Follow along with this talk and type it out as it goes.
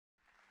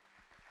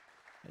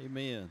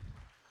Amen.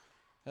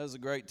 That was a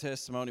great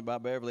testimony by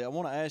Beverly. I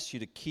want to ask you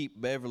to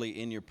keep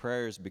Beverly in your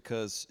prayers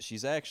because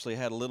she's actually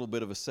had a little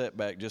bit of a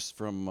setback just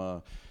from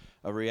a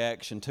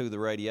reaction to the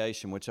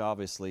radiation, which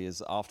obviously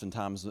is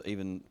oftentimes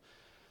even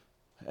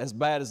as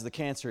bad as the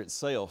cancer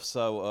itself.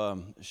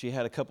 So she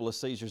had a couple of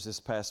seizures this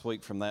past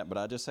week from that, but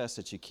I just ask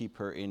that you keep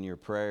her in your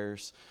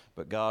prayers.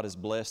 But God has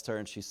blessed her,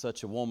 and she's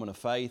such a woman of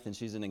faith, and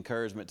she's an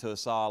encouragement to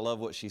us all. I love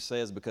what she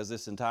says because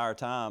this entire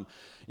time,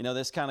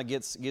 this kind of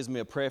gives me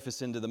a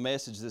preface into the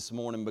message this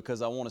morning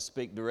because I want to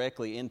speak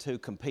directly into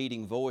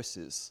competing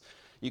voices.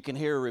 You can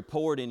hear a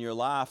report in your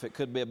life. It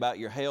could be about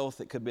your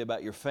health. It could be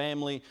about your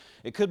family.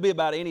 It could be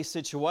about any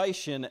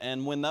situation.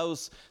 And when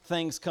those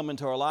things come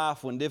into our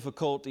life, when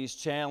difficulties,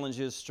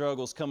 challenges,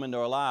 struggles come into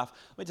our life,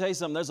 let me tell you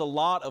something. There's a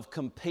lot of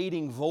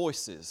competing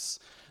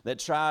voices that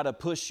try to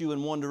push you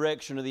in one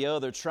direction or the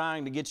other,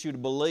 trying to get you to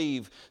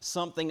believe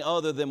something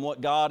other than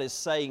what God is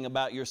saying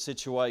about your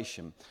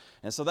situation.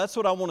 And so that's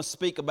what I want to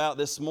speak about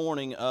this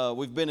morning.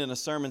 We've been in a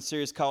sermon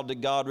series called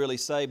Did God Really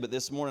Say? But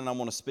this morning I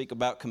want to speak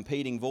about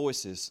competing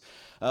voices.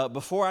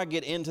 Before I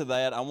get into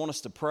that, I want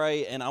us to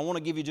pray, and I want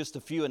to give you just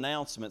a few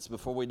announcements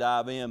before we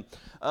dive in.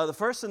 The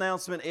first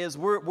announcement is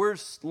we're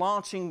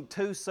launching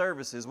 2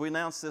 services. We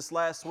announced this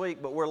last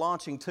week, but we're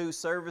launching 2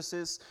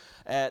 services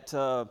at...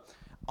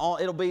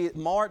 It'll be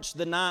March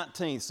the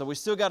 19th. So we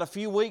still got a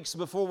few weeks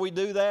before we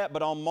do that,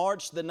 but on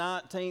March the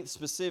 19th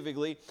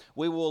specifically,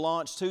 we will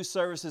launch 2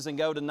 services and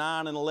go to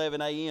 9 and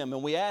 11 a.m.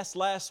 And we asked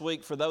last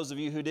week for those of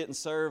you who didn't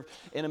serve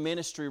in a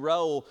ministry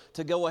role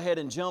to go ahead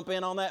and jump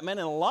in on that. Man,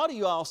 and a lot of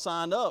you all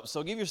signed up,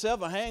 so give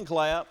yourself a hand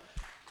clap.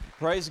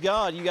 Praise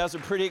God. You guys are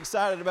pretty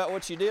excited about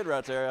what you did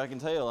right there, I can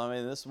tell. I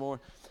mean, this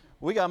morning.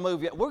 We're going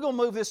to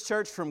move this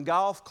church from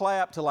golf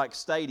clap to like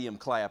stadium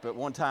clap at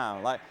one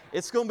time. Like,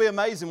 it's going to be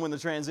amazing when the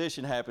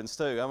transition happens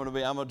too. I'm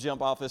going to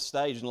jump off this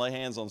stage and lay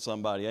hands on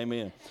somebody.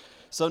 Amen.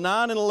 So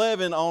 9 and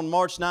 11 on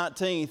March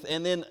 19th.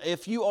 And then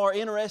if you are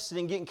interested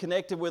in getting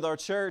connected with our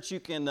church, you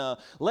can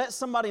let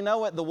somebody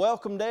know at the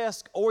welcome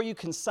desk, or you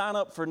can sign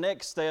up for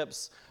Next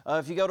Steps.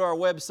 If you go to our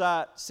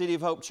website,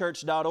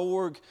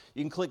 cityofhopechurch.org,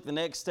 you can click the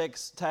Next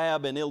Steps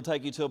tab, and it'll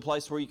take you to a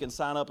place where you can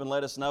sign up and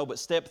let us know. But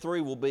step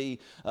 3 will be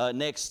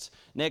next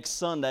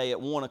Sunday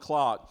at 1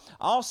 o'clock.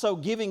 Also,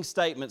 giving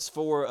statements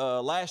for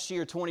last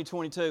year,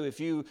 2022. If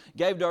you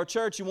gave to our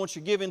church, you want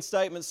your giving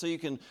statements so you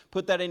can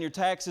put that in your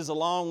taxes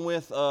along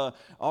with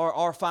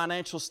our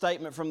financial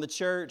statement from the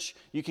church.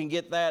 You can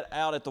get that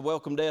out at the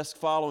welcome desk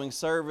following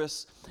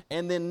service.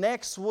 And then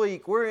next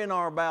week, we're in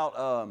our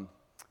about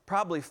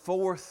probably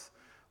 4th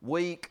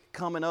week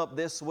coming up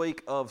this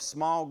week of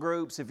small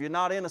groups. If you're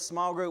not in a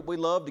small group, we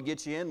love to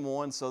get you in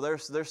one. So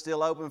they're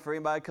still open for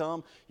anybody to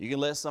come. You can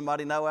let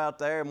somebody know out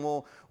there, and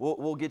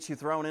we'll get you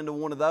thrown into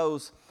one of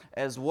those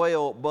as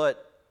well.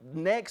 But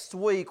next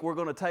week, we're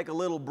going to take a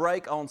little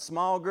break on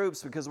small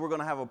groups because we're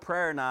going to have a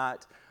prayer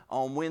night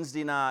on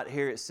Wednesday night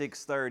here at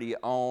 6:30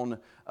 on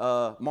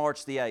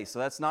March the 8th. So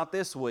that's not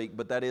this week,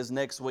 but that is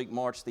next week,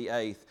 March the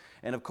 8th.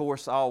 And of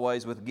course,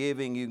 always with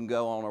giving, you can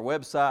go on our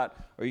website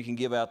or you can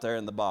give out there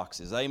in the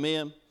boxes.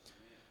 Amen?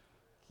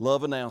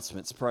 Love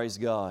announcements. Praise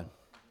God.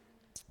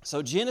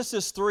 So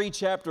Genesis 3,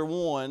 chapter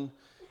 1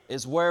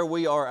 is where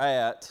we are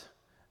at.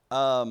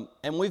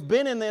 And we've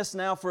been in this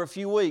now for a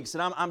few weeks.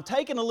 And I'm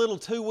taking a little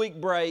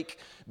 2-week break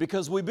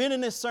because we've been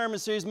in this sermon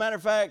series. Matter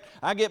of fact,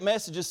 I get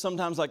messages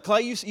sometimes like,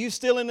 Clay, you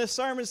still in this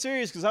sermon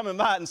series? Because I'm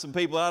inviting some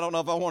people. I don't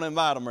know if I want to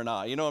invite them or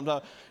not. You know what I'm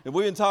talking about?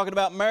 We've been talking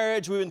about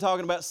marriage. We've been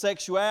talking about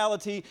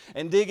sexuality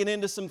and digging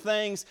into some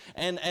things.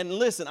 And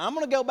listen, I'm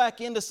going to go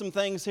back into some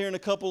things here in a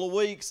couple of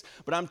weeks.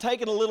 But I'm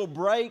taking a little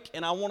break,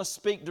 and I want to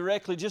speak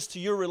directly just to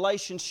your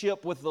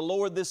relationship with the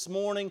Lord this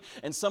morning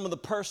and some of the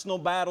personal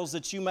battles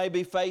that you may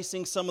be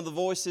facing, some of the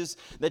voices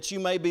that you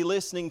may be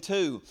listening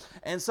to.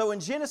 And so in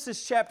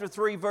Genesis chapter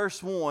 3,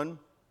 verse 1,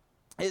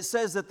 it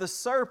says that the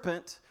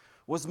serpent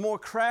was more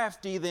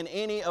crafty than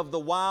any of the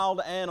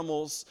wild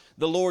animals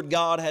the Lord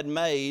God had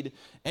made.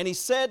 And he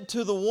said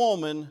to the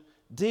woman,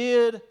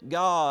 "Did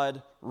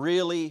God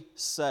really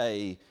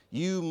say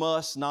you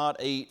must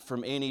not eat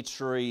from any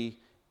tree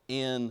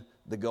in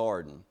the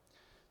garden?"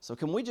 So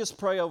can we just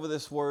pray over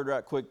this word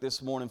right quick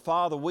this morning?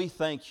 Father, we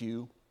thank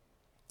you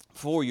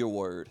for your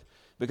word,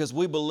 because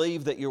we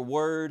believe that your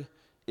word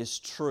is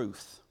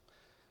truth.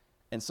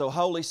 And so,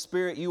 Holy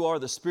Spirit, you are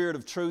the Spirit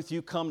of truth.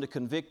 You come to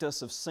convict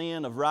us of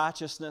sin, of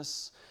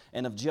righteousness,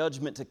 and of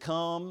judgment to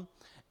come.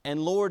 And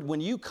Lord,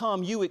 when you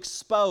come, you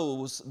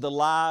expose the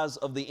lies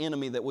of the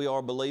enemy that we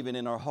are believing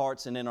in our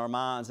hearts and in our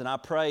minds. And I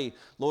pray,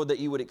 Lord, that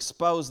you would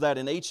expose that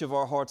in each of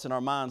our hearts and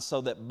our minds so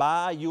that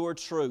by your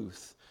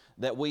truth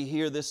that we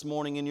hear this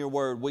morning in your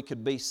word, we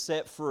could be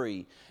set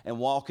free and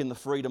walk in the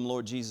freedom,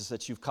 Lord Jesus,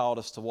 that you've called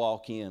us to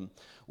walk in.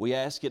 We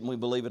ask it and we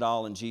believe it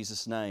all in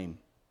Jesus' name.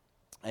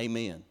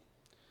 Amen.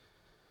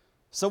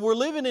 So we're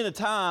living in a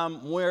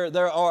time where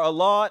there are a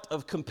lot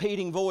of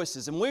competing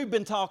voices. And we've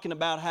been talking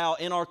about how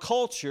in our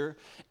culture,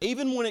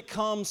 even when it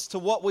comes to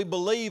what we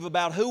believe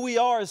about who we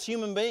are as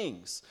human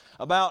beings,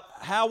 about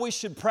how we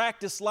should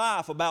practice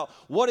life, about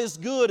what is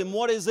good and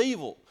what is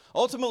evil,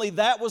 Ultimately,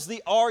 that was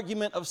the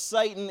argument of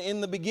Satan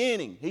in the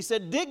beginning. He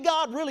said, did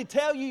God really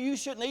tell you you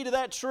shouldn't eat of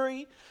that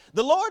tree?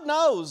 The Lord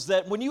knows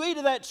that when you eat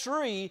of that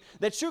tree,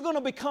 that you're going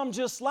to become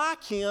just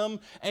like Him,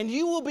 and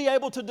you will be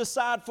able to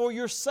decide for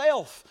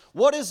yourself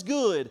what is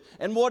good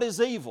and what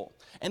is evil.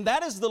 And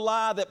that is the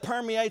lie that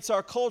permeates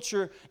our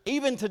culture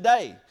even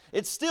today.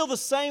 It's still the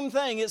same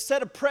thing. It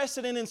set a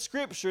precedent in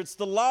Scripture. It's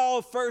the law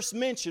of first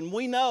mention.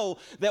 We know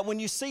that when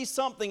you see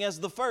something as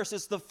the first,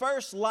 it's the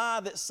first lie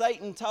that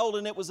Satan told,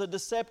 and it was a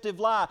deceptive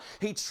lie.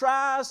 He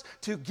tries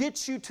to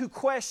get you to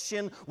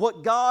question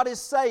what God is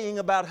saying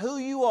about who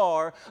you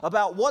are,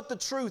 about what the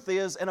truth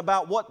is, and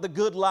about what the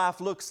good life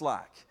looks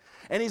like.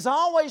 And he's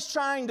always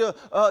trying to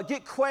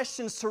get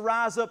questions to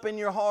rise up in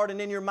your heart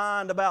and in your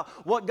mind about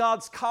what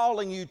God's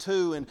calling you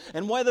to,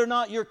 and whether or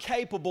not you're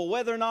capable,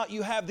 whether or not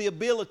you have the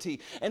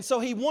ability. And so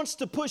he wants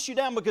to push you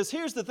down, because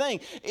here's the thing.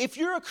 If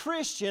you're a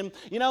Christian,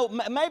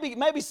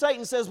 maybe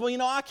Satan says,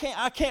 well,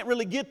 I can't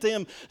really get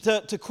them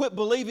to quit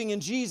believing in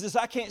Jesus.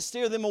 I can't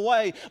steer them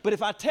away. But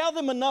if I tell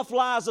them enough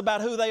lies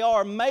about who they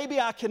are, maybe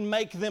I can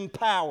make them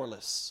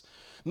powerless.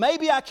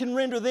 Maybe I can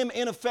render them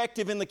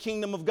ineffective in the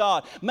kingdom of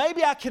God.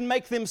 Maybe I can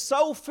make them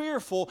so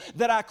fearful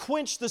that I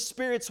quench the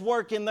Spirit's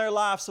work in their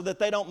life so that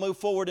they don't move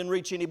forward and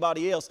reach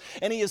anybody else.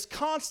 And He is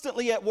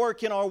constantly at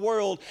work in our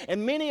world.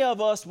 And many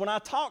of us, when I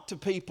talk to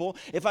people,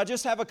 if I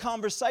just have a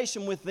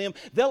conversation with them,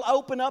 they'll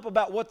open up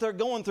about what they're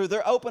going through.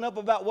 They'll open up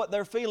about what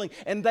they're feeling.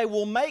 And they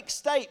will make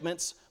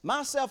statements,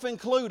 myself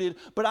included,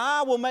 but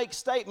I will make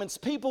statements,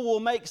 people will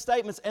make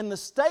statements, and the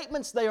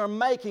statements they are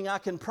making, I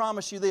can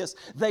promise you this,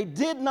 they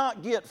did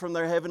not get from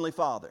their Heavenly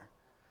Father.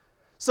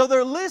 So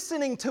they're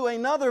listening to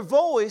another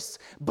voice,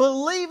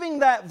 believing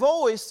that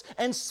voice,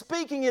 and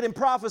speaking it and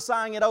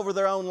prophesying it over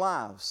their own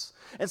lives.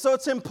 And so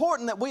it's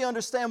important that we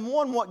understand,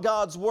 one, what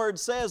God's Word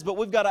says, but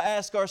we've got to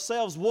ask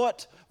ourselves,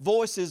 what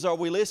voices are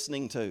we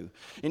listening to?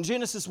 In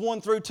Genesis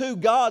 1 through 2,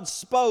 God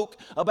spoke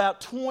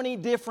about 20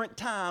 different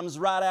times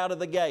right out of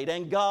the gate.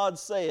 And God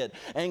said,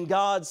 and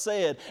God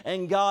said,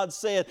 and God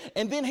said.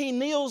 And then He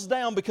kneels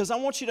down, because I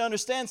want you to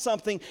understand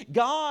something.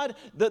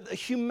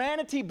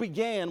 Humanity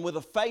began with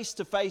a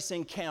face-to-face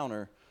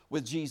encounter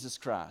with Jesus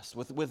Christ,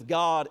 with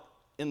God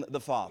in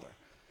the Father.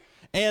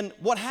 And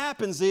what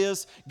happens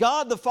is,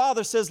 God the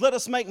Father says, let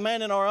us make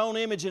man in our own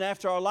image and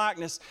after our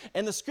likeness.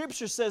 And the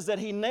Scripture says that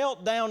He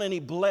knelt down and He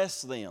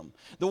blessed them.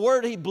 The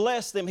word He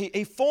blessed them,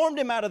 He formed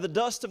him out of the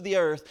dust of the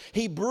earth.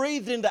 He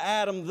breathed into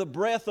Adam the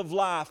breath of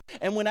life.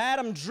 And when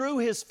Adam drew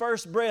his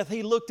first breath,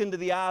 he looked into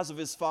the eyes of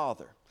his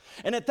Father.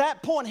 And at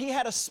that point, he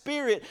had a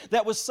spirit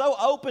that was so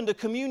open to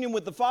communion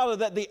with the Father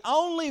that the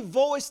only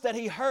voice that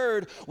he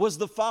heard was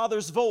the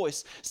Father's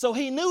voice. So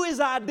he knew his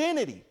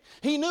identity.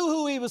 He knew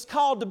who he was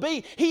called to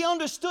be. He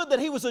understood that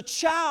he was a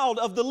child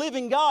of the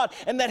living God,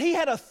 and that he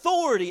had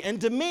authority and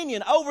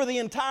dominion over the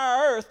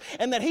entire earth,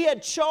 and that he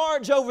had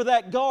charge over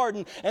that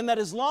garden, and that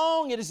as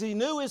long as he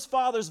knew his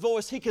Father's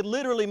voice, he could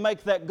literally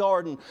make that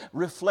garden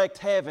reflect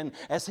heaven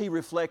as he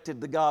reflected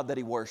the God that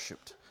he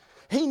worshiped.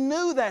 He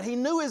knew that. He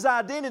knew his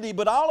identity,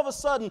 but all of a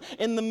sudden,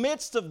 in the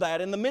midst of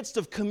that, in the midst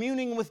of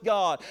communing with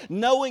God,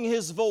 knowing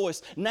His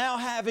voice, now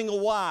having a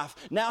wife,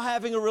 now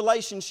having a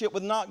relationship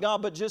with not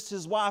God but just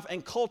his wife,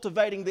 and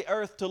cultivating the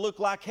earth to look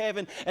like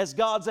heaven as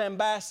God's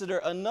ambassador,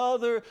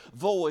 another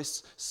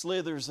voice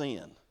slithers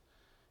in.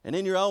 And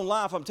in your own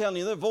life, I'm telling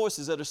you, there are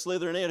voices that are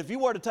slithering in. If you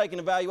were to take an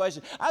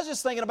evaluation, I was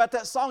just thinking about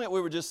that song that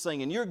we were just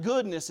singing, Your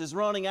Goodness is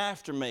Running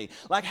After Me.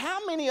 Like,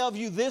 how many of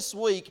you this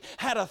week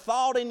had a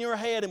thought in your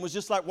head and was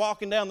just like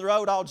walking down the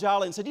road all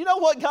jolly and said, you know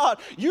what, God,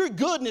 Your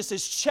goodness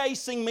is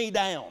chasing me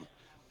down?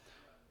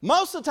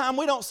 Most of the time,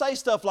 we don't say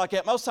stuff like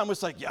that. Most of the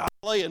time, we say,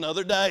 golly,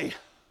 another day.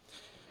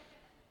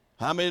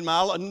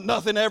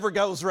 Nothing ever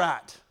goes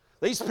right.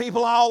 These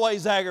people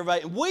always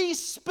aggravate. We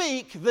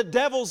speak the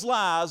devil's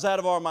lies out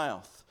of our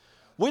mouth.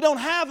 We don't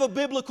have a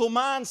biblical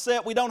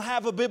mindset. We don't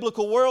have a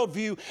biblical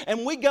worldview.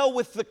 And we go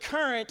with the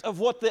current of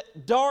what the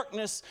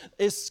darkness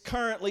is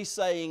currently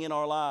saying in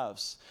our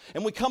lives.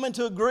 And we come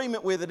into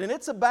agreement with it. And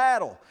it's a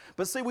battle.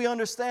 But see, we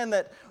understand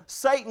that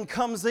Satan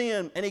comes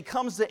in and he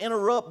comes to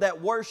interrupt that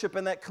worship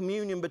and that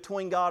communion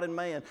between God and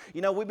man.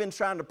 You know, we've been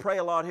trying to pray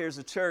a lot here as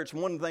a church.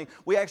 One thing,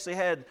 we actually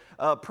had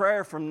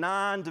prayer from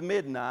 9 to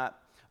midnight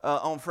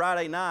on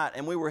Friday night.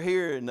 And we were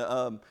here,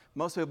 and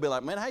most people be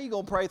like, man, how you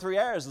going to pray 3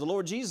 hours? The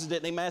Lord Jesus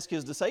didn't even ask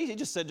His disciples. He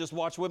just said, just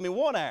watch with me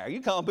 1 hour.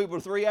 You calling people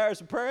to 3 hours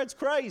of prayer? It's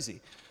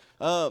crazy.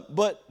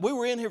 But we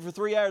were in here for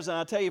 3 hours, and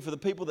I tell you, for the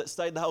people that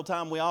stayed the whole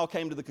time, we all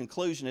came to the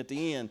conclusion at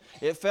the end,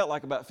 it felt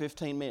like about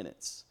 15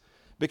 minutes.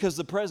 Because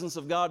the presence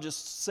of God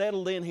just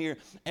settled in here,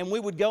 and we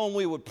would go and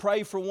we would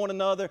pray for one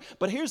another.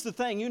 But here's the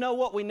thing, you know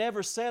what we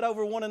never said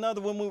over one another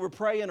when we were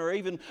praying, or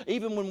even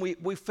when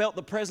we felt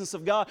the presence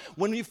of God?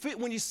 When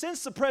you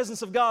sense the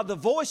presence of God, the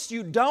voice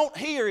you don't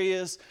hear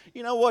is,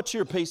 you know what,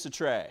 you're a piece of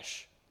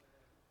trash.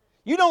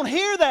 You don't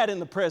hear that in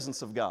the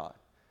presence of God.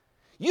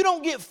 You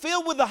don't get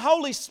filled with the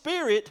Holy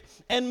Spirit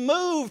and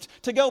moved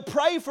to go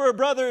pray for a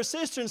brother or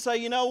sister and say,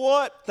 you know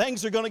what,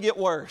 things are going to get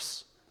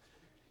worse.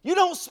 You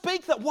don't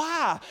speak that.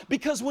 Why?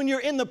 Because when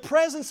you're in the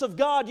presence of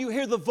God, you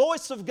hear the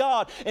voice of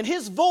God. And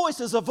His voice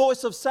is a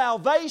voice of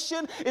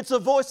salvation. It's a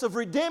voice of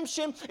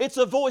redemption. It's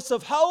a voice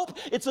of hope.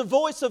 It's a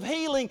voice of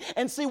healing.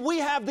 And see, we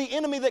have the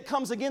enemy that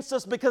comes against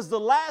us because the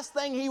last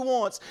thing he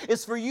wants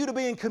is for you to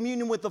be in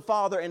communion with the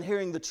Father and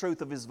hearing the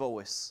truth of His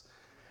voice.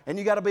 And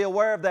you got to be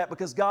aware of that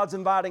because God's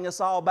inviting us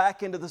all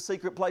back into the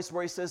secret place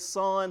where He says,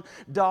 son,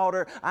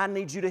 daughter, I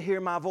need you to hear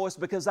my voice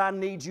because I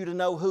need you to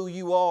know who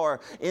you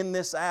are in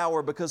this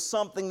hour, because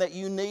something that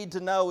you need to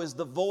know is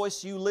the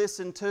voice you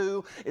listen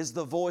to is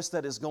the voice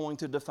that is going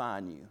to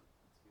define you.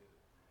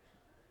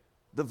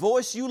 The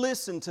voice you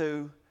listen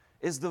to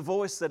is the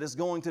voice that is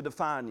going to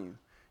define you.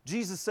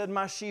 Jesus said,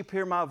 my sheep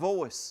hear my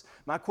voice.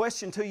 My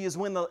question to you is,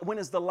 when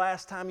is the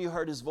last time you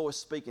heard His voice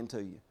speaking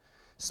to you?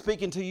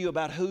 Speaking to you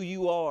about who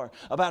you are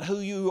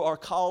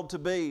called to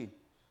be.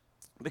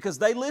 Because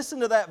they listen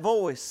to that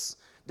voice.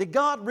 Did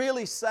God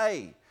really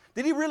say?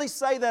 Did He really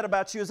say that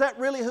about you? Is that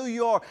really who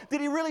you are?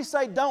 Did He really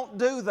say, don't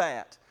do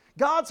that?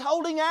 God's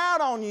holding out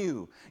on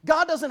you.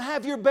 God doesn't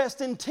have your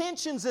best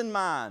intentions in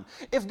mind.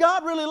 If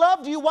God really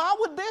loved you, why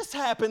would this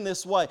happen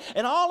this way?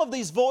 And all of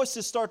these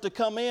voices start to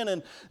come in,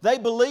 and they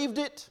believed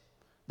it,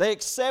 they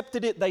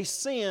accepted it, they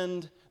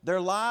sinned. Their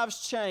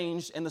lives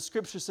changed, and the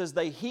Scripture says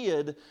they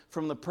hid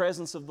from the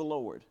presence of the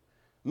Lord.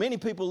 Many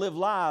people live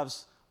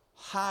lives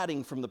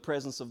hiding from the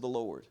presence of the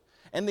Lord.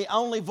 And the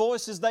only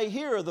voices they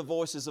hear are the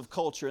voices of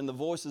culture and the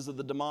voices of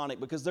the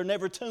demonic, because they're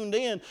never tuned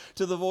in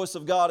to the voice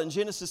of God. In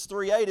Genesis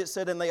 3:8 it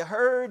said, and they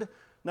heard,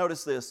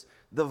 notice this,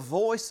 the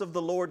voice of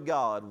the Lord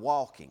God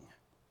walking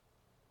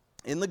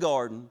in the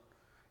garden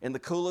in the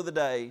cool of the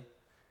day,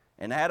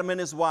 and Adam and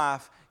his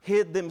wife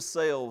hid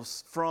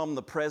themselves from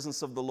the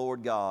presence of the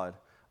Lord God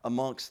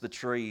amongst the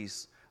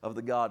trees of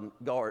the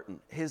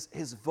garden.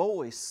 His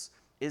voice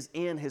is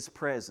in His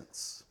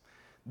presence.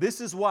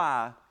 This is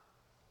why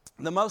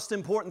the most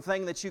important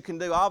thing that you can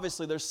do,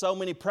 obviously there's so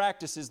many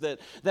practices that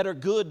are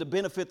good to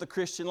benefit the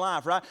Christian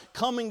life, right?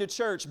 Coming to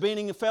church,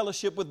 being in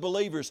fellowship with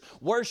believers,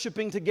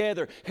 worshiping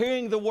together,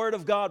 hearing the Word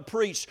of God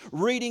preached,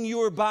 reading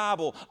your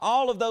Bible,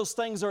 all of those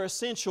things are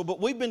essential. But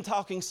we've been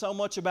talking so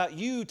much about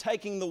you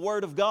taking the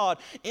Word of God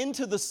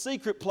into the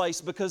secret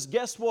place, because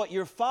guess what?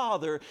 Your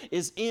Father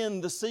is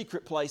in the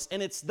secret place,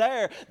 and it's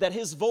there that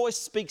His voice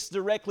speaks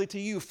directly to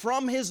you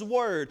from His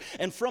Word,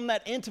 and from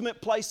that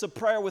intimate place of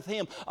prayer with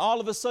Him. All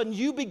of a sudden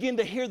you begin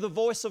to hear the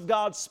voice of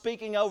God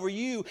speaking over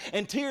you,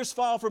 and tears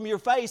fall from your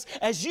face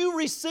as you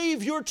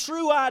receive your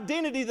true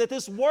identity that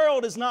this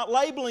world is not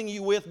labeling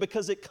you with,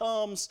 because it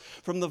comes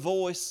from the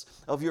voice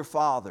of your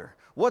Father.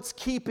 What's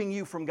keeping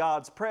you from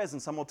God's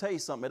presence? I'm going to tell you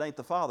something. It ain't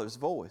the Father's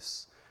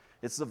voice.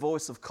 It's the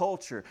voice of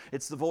culture.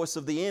 It's the voice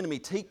of the enemy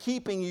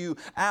keeping you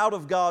out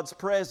of God's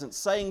presence,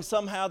 saying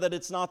somehow that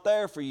it's not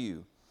there for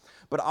you.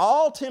 But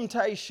all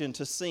temptation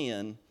to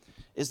sin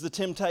is the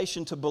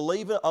temptation to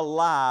believe a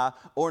lie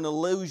or an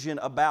illusion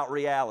about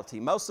reality.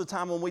 Most of the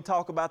time when we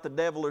talk about the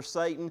devil or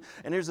Satan,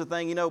 and here's the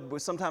thing,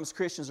 sometimes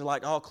Christians are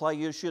like, oh, Clay,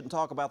 you shouldn't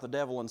talk about the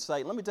devil and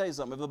Satan. Let me tell you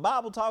something. If the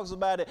Bible talks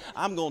about it,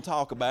 I'm going to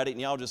talk about it,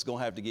 and y'all just going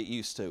to have to get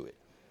used to it.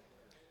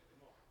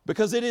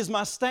 Because it is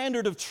my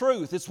standard of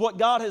truth. It's what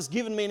God has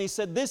given me, and He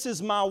said, this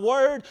is my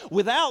word.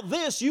 Without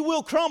this, you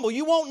will crumble.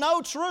 You won't know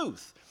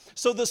truth.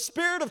 So the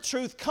Spirit of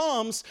truth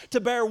comes to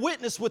bear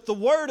witness with the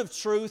Word of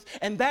truth,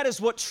 and that is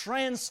what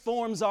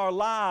transforms our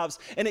lives,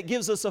 and it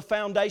gives us a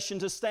foundation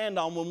to stand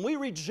on. When we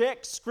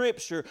reject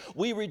Scripture,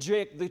 we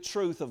reject the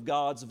truth of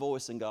God's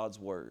voice and God's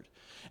Word.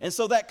 And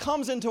so that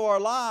comes into our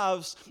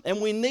lives, and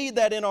we need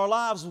that in our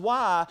lives.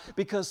 Why?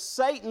 Because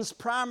Satan's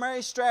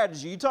primary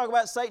strategy, you talk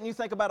about Satan, you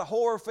think about a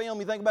horror film,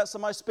 you think about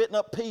somebody spitting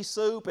up pea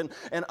soup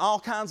and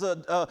all kinds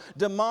of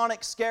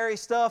demonic, scary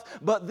stuff.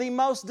 But the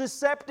most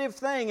deceptive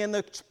thing and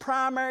the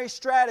primary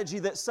strategy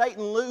that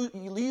Satan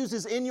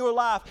uses in your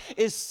life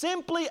is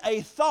simply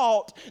a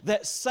thought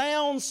that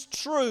sounds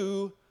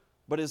true,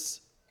 but is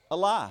a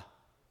lie.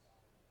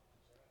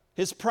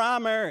 His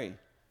primary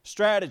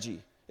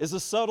strategy is a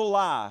subtle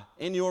lie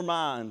in your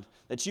mind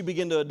that you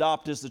begin to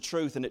adopt as the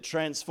truth, and it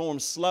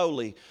transforms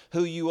slowly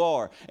who you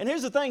are. And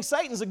here's the thing,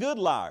 Satan's a good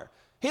liar.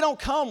 He don't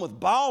come with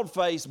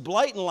bald-faced,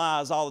 blatant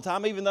lies all the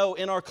time, even though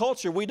in our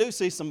culture we do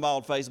see some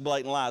bald-faced,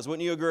 blatant lies.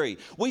 Wouldn't you agree?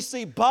 We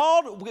see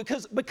bald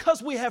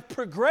because we have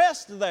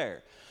progressed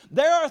there.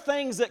 There are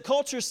things that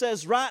culture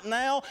says right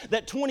now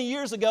that 20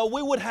 years ago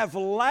we would have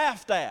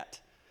laughed at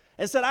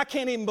and said, I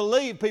can't even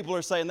believe people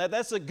are saying that.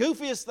 That's the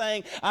goofiest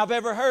thing I've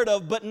ever heard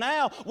of. But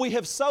now we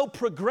have so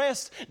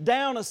progressed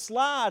down a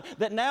slide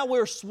that now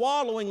we're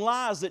swallowing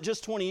lies that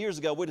just 20 years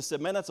ago we'd have said,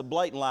 man, that's a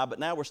blatant lie, but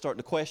now we're starting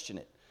to question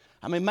it.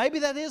 I mean, maybe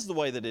that is the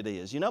way that it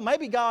is.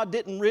 Maybe God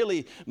didn't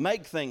really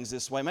make things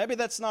this way. Maybe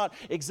that's not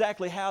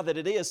exactly how that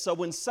it is. So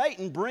when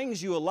Satan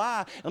brings you a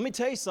lie, let me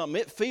tell you something,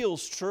 it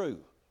feels true.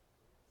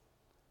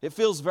 It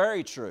feels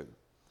very true.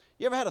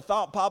 You ever had a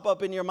thought pop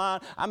up in your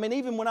mind? I mean,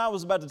 even when I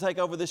was about to take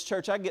over this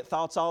church, I get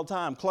thoughts all the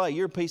time. Clay,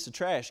 you're a piece of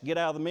trash. Get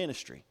out of the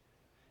ministry.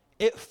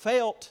 It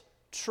felt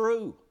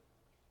true.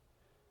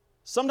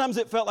 Sometimes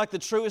it felt like the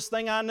truest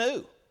thing I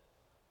knew.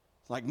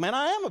 It's like, man,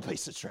 I am a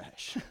piece of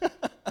trash.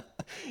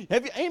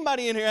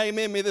 Anybody in here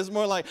amen me this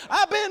morning? Like,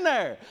 I've been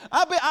there.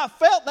 I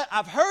felt that.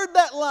 I've heard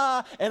that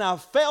lie, and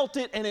I've felt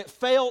it, and it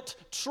felt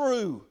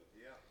true.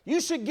 You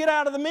should get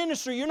out of the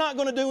ministry. You're not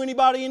going to do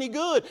anybody any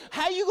good.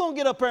 How you going to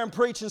get up there and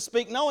preach and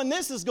speak knowing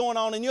this is going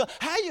on in you?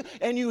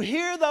 And you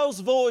hear those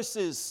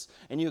voices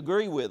and you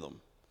agree with them.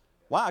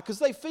 Why? Because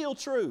they feel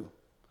true.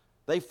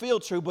 They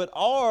feel true, but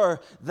are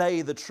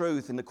they the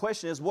truth? And the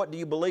question is, what do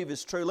you believe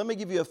is true? Let me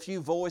give you a few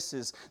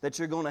voices that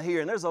you're going to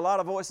hear. And there's a lot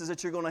of voices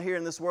that you're going to hear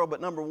in this world,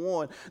 but number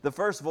one, the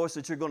first voice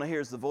that you're going to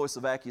hear is the voice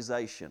of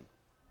accusation.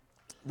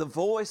 The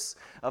voice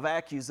of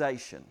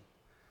accusation.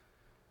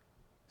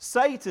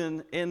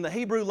 Satan in the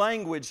Hebrew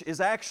language is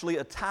actually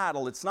a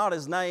title. It's not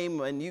his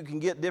name, and you can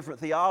get different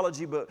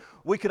theology, but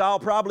we could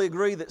all probably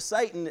agree that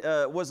Satan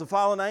was a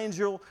fallen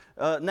angel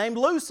named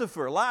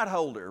Lucifer, light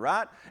holder,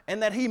 right? And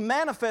that he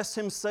manifests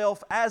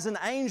himself as an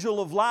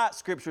angel of light,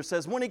 Scripture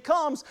says. When he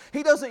comes,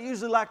 he doesn't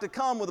usually like to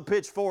come with a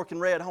pitchfork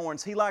and red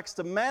horns. He likes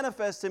to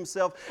manifest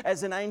himself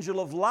as an angel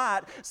of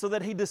light so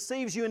that he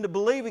deceives you into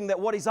believing that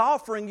what he's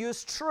offering you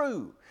is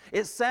true.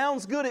 It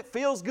sounds good, it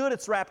feels good,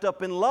 it's wrapped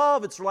up in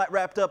love, it's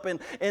wrapped up in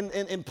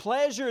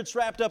pleasure, it's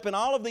wrapped up in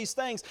all of these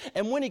things.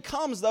 And when he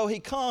comes, though, he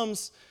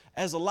comes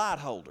as a light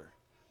holder.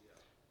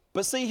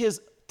 But see,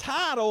 his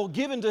title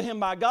given to him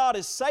by God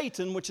is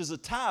Satan, which is a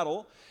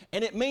title,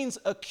 and it means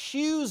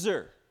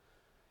accuser,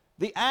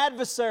 the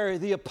adversary,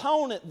 the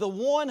opponent, the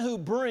one who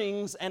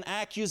brings an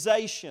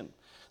accusation.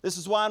 This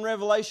is why in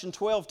Revelation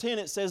 12:10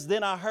 it says,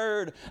 "Then I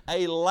heard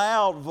a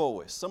loud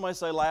voice." Somebody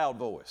say loud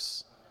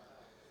voice.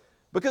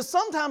 Because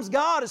sometimes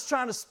God is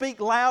trying to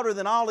speak louder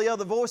than all the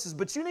other voices,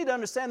 but you need to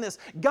understand this.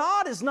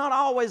 God is not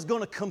always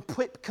going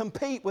to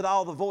compete with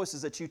all the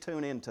voices that you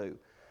tune into.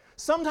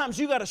 Sometimes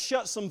you got to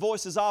shut some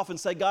voices off and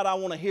say, God, I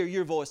want to hear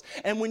your voice.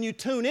 And when you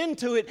tune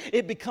into it,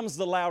 it becomes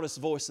the loudest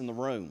voice in the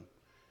room.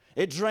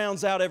 It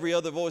drowns out every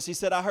other voice. He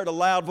said, I heard a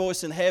loud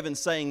voice in heaven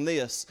saying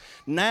this,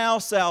 "Now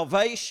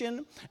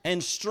salvation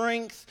and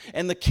strength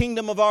and the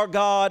kingdom of our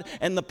God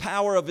and the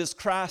power of His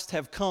Christ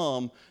have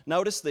come."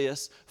 Notice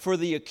this, "For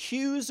the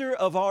accuser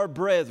of our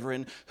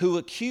brethren who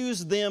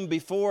accused them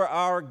before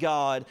our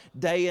God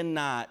day and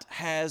night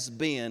has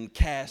been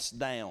cast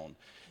down."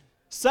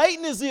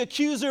 Satan is the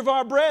accuser of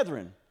our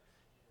brethren.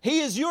 He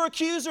is your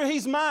accuser,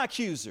 he's my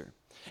accuser.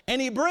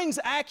 And he brings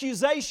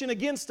accusation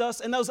against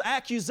us, and those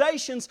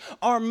accusations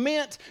are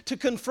meant to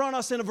confront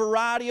us in a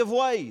variety of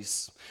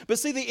ways. But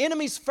see, the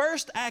enemy's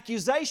first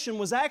accusation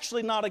was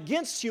actually not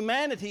against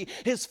humanity.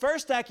 His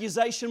first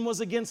accusation was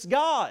against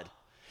God.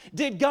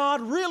 Did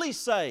God really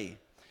say?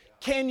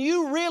 Can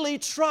you really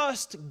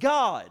trust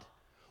God?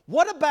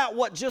 What about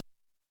what just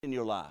happened in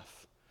your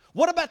life?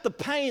 What about the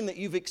pain that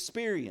you've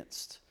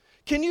experienced?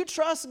 Can you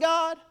trust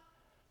God?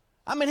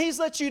 I mean, He's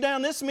let you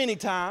down this many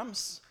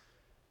times.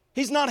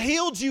 He's not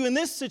healed you in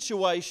this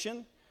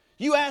situation.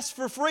 You asked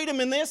for freedom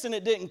in this and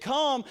it didn't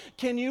come.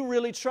 Can you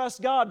really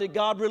trust God? Did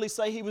God really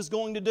say He was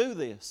going to do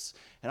this?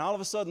 And all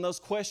of a sudden those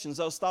questions,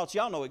 those thoughts,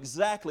 y'all know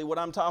exactly what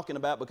I'm talking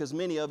about because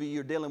many of you,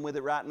 you're dealing with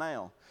it right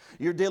now.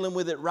 You're dealing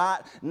with it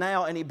right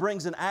now, and he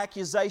brings an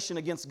accusation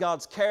against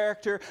God's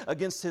character,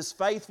 against His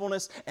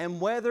faithfulness, and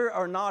whether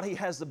or not He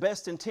has the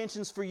best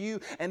intentions for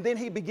you. And then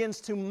he begins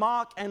to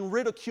mock and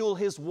ridicule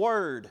His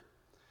word,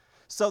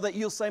 so that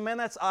you'll say, man,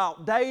 that's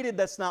outdated,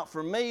 that's not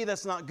for me,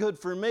 that's not good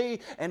for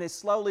me, and it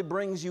slowly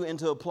brings you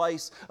into a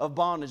place of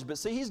bondage. But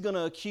see, he's going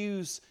to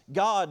accuse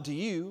God to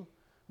you,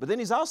 but then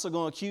he's also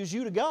going to accuse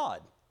you to God.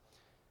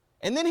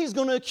 And then he's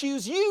going to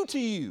accuse you to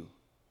you.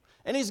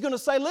 And he's going to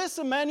say,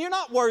 listen, man, you're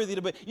not worthy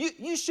to be,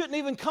 you shouldn't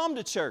even come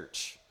to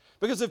church.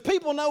 Because if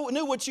people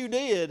knew what you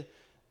did,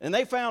 and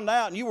they found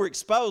out and you were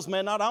exposed,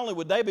 man, not only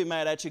would they be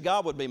mad at you,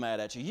 God would be mad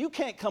at you. You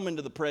can't come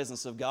into the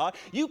presence of God.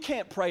 You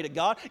can't pray to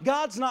God.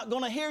 God's not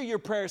going to hear your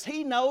prayers.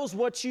 He knows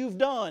what you've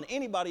done.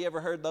 Anybody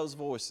ever heard those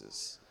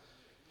voices?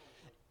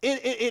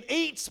 It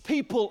eats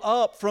people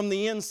up from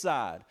the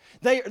inside.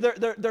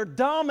 They're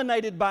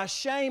dominated by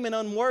shame and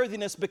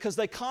unworthiness because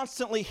they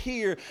constantly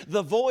hear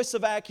the voice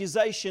of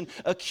accusation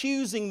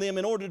accusing them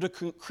in order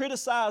to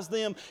criticize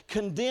them,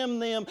 condemn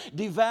them,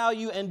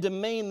 devalue and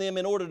demean them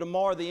in order to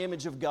mar the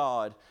image of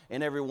God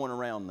in everyone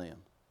around them.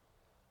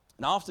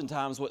 And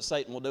oftentimes what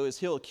Satan will do is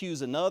he'll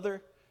accuse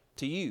another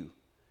to you,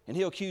 and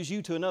he'll accuse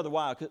you to another.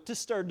 Why? To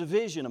stir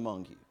division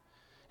among you.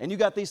 And you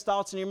got these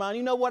thoughts in your mind,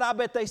 you know what, I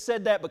bet they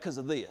said that because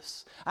of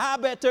this. I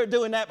bet they're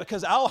doing that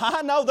because, oh,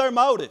 I know their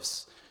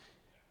motives.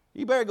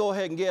 You better go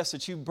ahead and guess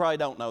that you probably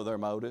don't know their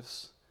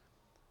motives.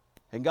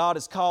 And God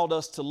has called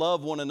us to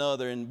love one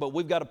another, but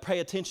we've got to pay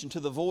attention to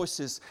the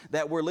voices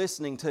that we're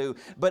listening to.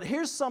 But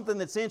here's something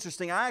that's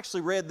interesting. I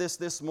actually read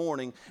this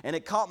morning, and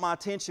it caught my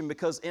attention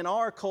because in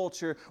our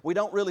culture, we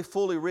don't really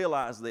fully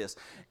realize this.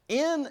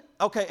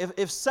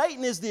 If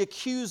Satan is the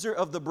accuser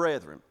of the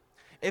brethren,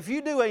 if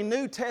you do a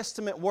New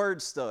Testament word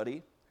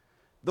study,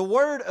 The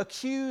word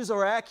accuse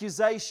or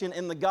accusation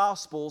in the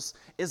Gospels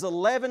is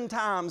 11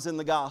 times in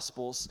the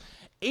Gospels.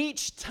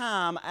 Each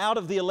time out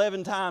of the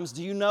 11 times,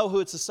 do you know who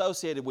it's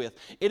associated with?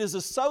 It is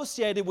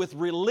associated with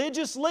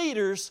religious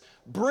leaders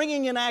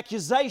bringing an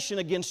accusation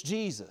against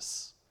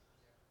Jesus.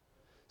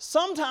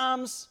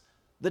 Sometimes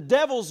the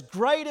devil's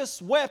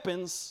greatest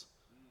weapons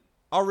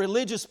are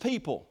religious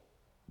people.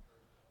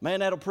 Man,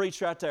 that'll preach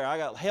right there.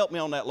 Help me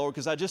on that, Lord,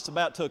 because I just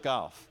about took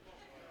off.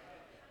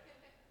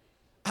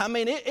 I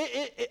mean,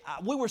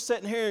 we were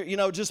sitting here,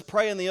 just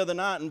praying the other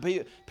night,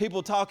 and people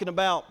are talking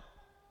about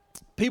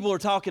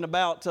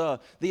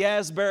the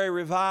Asbury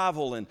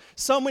revival, and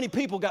so many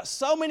people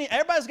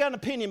everybody's got an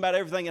opinion about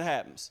everything that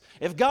happens.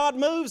 If God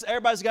moves,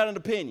 everybody's got an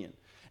opinion.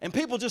 And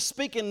people just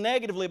speaking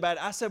negatively about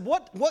it. I said,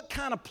 what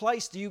kind of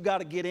place do you got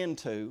to get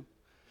into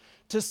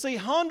to see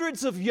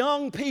hundreds of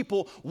young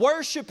people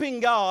worshiping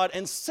God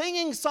and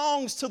singing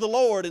songs to the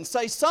Lord and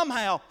say,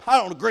 somehow,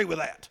 I don't agree with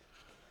that?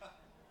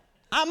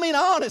 I mean,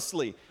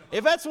 honestly,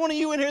 if that's one of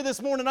you in here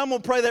this morning, I'm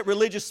going to pray that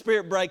religious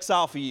spirit breaks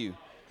off of you.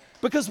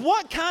 Because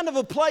what kind of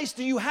a place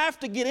do you have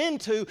to get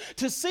into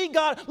to see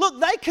God? Look,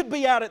 they could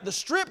be out at the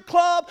strip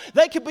club.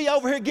 They could be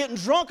over here getting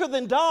drunker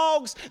than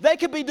dogs. They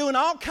could be doing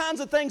all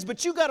kinds of things.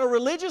 But you got a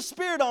religious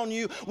spirit on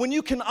you when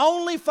you can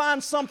only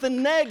find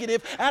something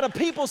negative out of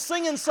people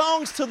singing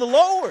songs to the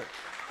Lord.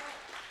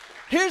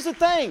 Here's the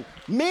thing.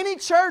 Many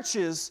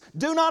churches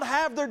do not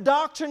have their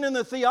doctrine and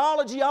their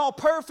theology all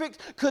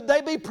perfect. Could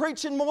they be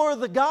preaching more of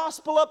the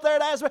gospel up there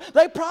at Asbury?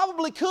 They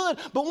probably could.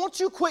 But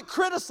won't you quit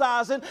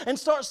criticizing and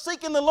start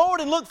seeking the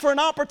Lord and look for an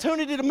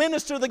opportunity to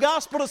minister the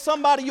gospel to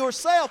somebody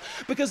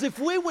yourself? Because if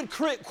we would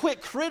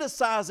quit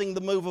criticizing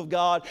the move of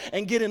God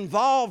and get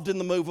involved in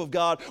the move of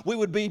God, we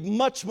would be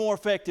much more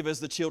effective as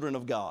the children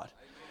of God.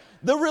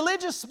 The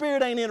religious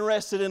spirit ain't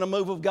interested in a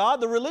move of God.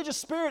 The religious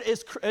spirit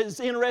is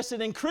interested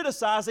in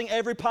criticizing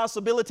every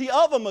possibility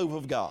of a move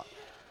of God.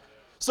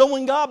 So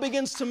when God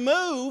begins to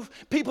move,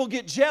 people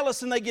get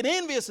jealous and they get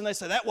envious and they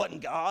say, that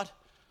wasn't God.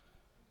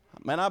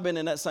 Man, I've been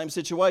in that same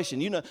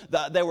situation.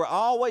 They were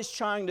always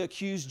trying to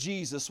accuse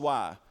Jesus.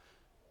 Why?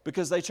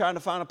 Because they trying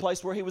to find a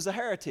place where he was a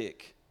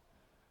heretic.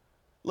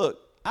 Look,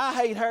 I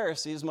hate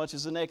heresy as much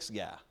as the next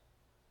guy.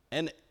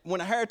 And when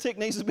a heretic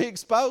needs to be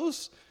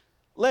exposed,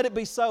 let it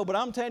be so. But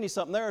I'm telling you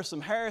something, there are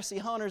some heresy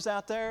hunters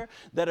out there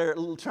that are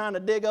trying to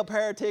dig up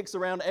heretics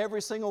around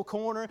every single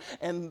corner,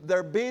 and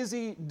they're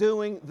busy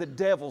doing the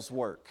devil's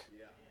work.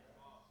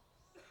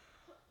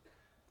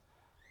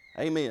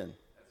 Yeah. Amen.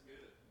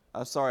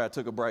 I'm sorry I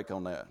took a break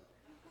on that.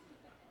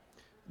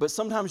 But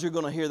sometimes you're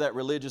going to hear that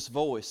religious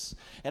voice.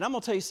 And I'm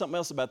going to tell you something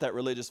else about that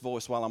religious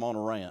voice while I'm on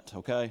a rant,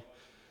 okay?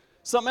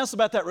 Something else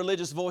about that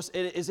religious voice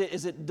is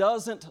it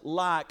doesn't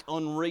like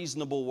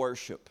unreasonable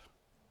worship.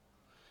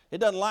 It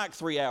doesn't like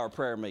 3-hour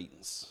prayer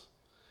meetings.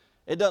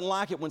 It doesn't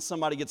like it when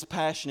somebody gets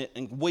passionate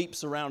and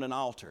weeps around an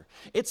altar.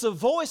 It's a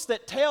voice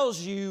that tells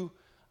you,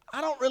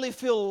 I don't really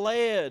feel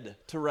led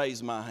to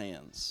raise my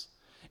hands.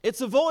 It's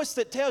a voice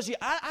that tells you,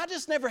 I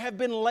just never have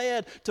been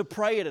led to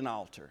pray at an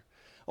altar.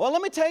 Well,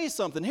 let me tell you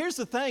something. Here's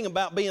the thing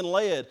about being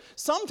led.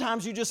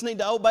 Sometimes you just need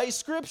to obey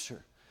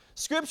Scripture.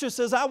 Scripture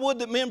says, I would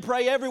that men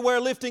pray everywhere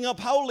lifting up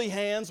holy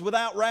hands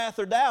without wrath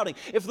or doubting.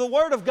 If the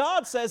Word of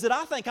God says it,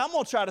 I think I'm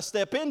going to try to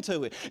step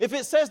into it. If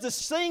it says to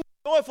sing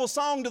a joyful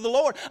song to the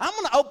Lord, I'm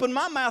going to open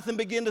my mouth and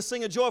begin to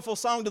sing a joyful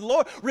song to the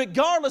Lord,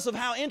 regardless of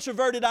how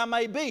introverted I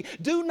may be.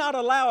 Do not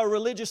allow a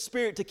religious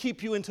spirit to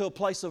keep you into a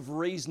place of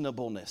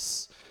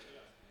reasonableness.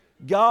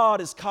 God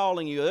is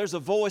calling you. There's a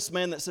voice,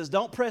 man, that says,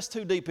 don't press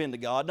too deep into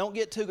God. Don't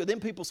get too good. Them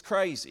people's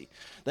crazy.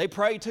 They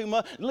pray too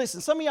much.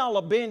 Listen, some of y'all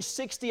will binge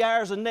 60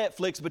 hours of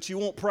Netflix, but you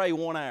won't pray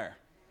 1 hour.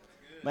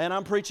 Man,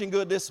 I'm preaching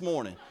good this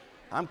morning.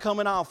 I'm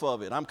coming off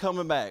of it. I'm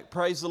coming back.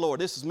 Praise the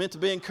Lord. This is meant to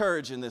be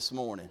encouraging this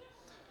morning.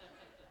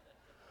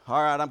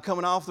 All right, I'm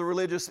coming off the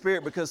religious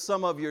spirit because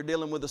some of you are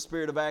dealing with the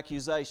spirit of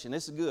accusation.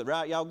 This is good,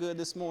 right? Y'all good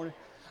this morning?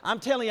 I'm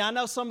telling you, I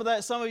know some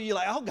of you are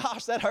like, oh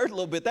gosh, that hurt a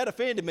little bit. That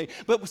offended me.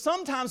 But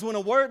sometimes when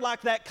a word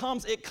like that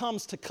comes, it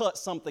comes to cut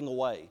something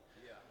away.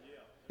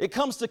 It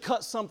comes to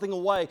cut something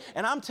away.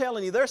 And I'm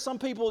telling you, there's some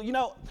people,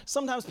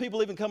 sometimes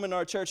people even come into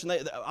our church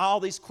and all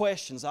these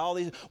questions,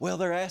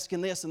 they're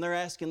asking this and they're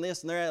asking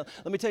this.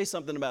 Let me tell you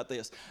something about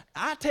this.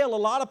 I tell a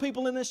lot of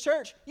people in this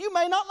church, you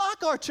may not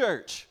like our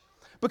church.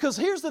 Because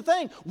here's the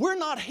thing, we're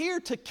not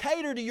here to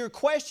cater to your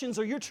questions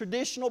or your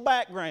traditional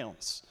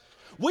backgrounds.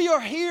 We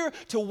are here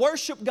to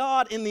worship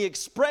God in the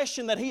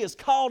expression that He has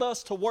called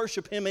us to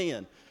worship Him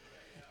in.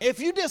 If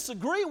you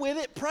disagree with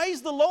it,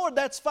 praise the Lord,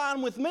 that's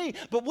fine with me.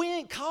 But we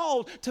ain't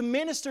called to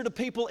minister to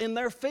people in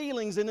their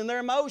feelings and in their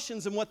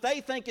emotions and what they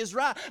think is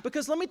right.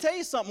 Because let me tell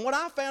you something, what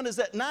I found is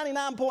that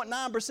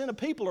 99.9% of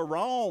people are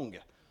wrong.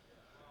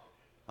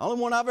 The only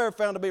one I've ever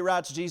found to be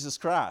right is Jesus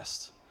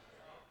Christ.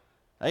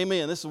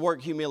 Amen. This will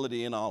work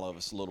humility in all of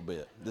us a little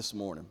bit this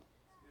morning.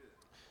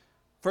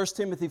 1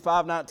 Timothy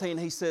 5:19,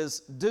 he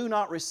says, do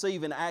not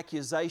receive an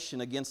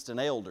accusation against an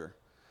elder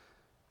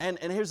And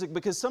here's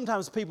because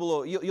sometimes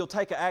people you'll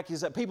take an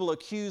accusation. People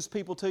accuse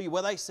people to you.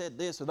 Well, they said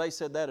this or they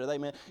said that or they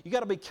meant. You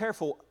got to be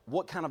careful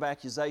what kind of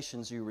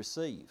accusations you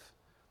receive.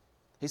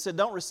 He said,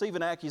 don't receive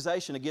an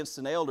accusation against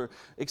an elder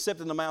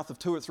except in the mouth of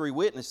 2 or 3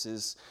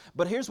 witnesses.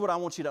 But here's what I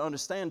want you to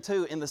understand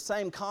too. In the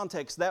same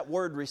context, that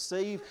word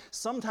receive,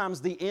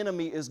 sometimes the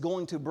enemy is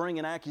going to bring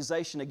an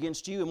accusation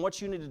against you. And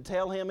what you need to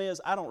tell him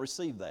is, I don't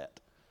receive that.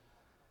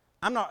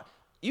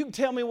 You can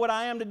tell me what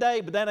I am today,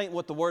 but that ain't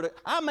what the Word of...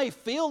 I may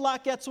feel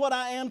like that's what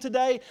I am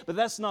today, but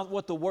that's not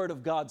what the Word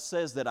of God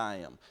says that I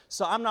am.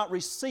 So I'm not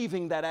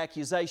receiving that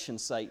accusation,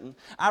 Satan.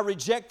 I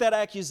reject that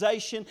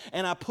accusation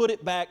and I put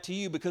it back to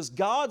you, because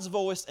God's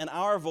voice and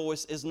our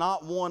voice is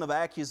not one of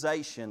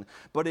accusation,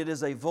 but it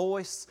is a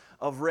voice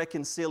of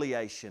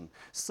reconciliation.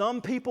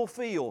 Some people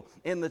feel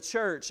in the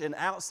church and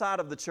outside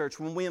of the church,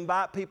 when we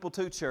invite people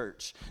to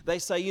church, they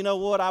say, you know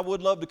what, I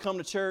would love to come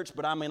to church,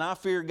 but I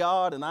fear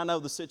God and I know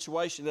the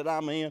situation that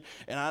I'm in,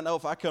 and I know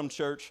if I come to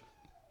church,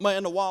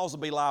 man, the walls will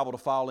be liable to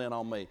fall in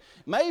on me.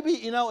 Maybe,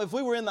 if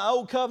we were in the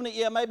old covenant,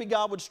 yeah, maybe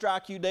God would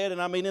strike you dead,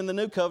 and in the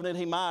new covenant,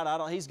 He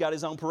might. He's got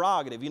His own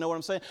prerogative, you know what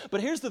I'm saying?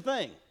 But here's the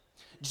thing.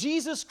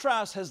 Jesus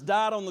Christ has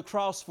died on the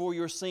cross for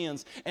your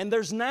sins, and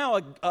there's now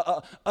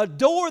a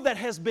door that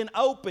has been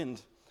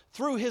opened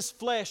through His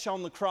flesh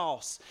on the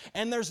cross,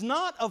 and there's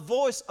not a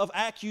voice of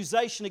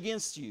accusation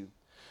against you.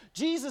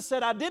 Jesus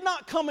said, I did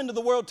not come into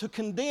the world to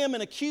condemn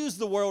and accuse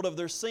the world of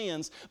their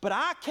sins, but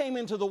I came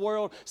into the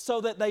world so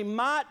that they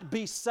might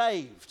be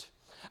saved.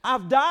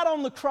 I've died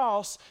on the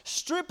cross,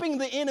 stripping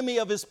the enemy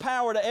of his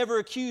power to ever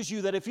accuse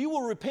you, that if you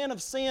will repent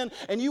of sin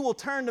and you will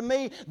turn to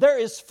me, there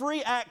is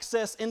free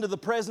access into the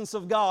presence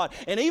of God.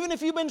 And even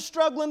if you've been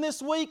struggling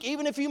this week,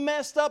 even if you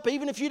messed up,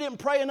 even if you didn't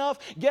pray enough,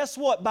 guess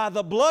what? By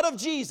the blood of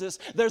Jesus,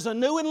 there's a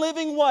new and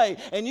living way,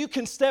 and you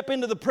can step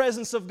into the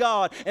presence of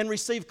God and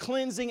receive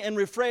cleansing and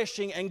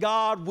refreshing, and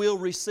God will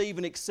receive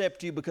and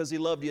accept you because He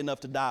loved you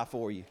enough to die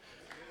for you.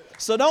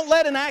 So don't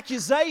let an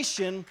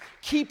accusation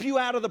keep you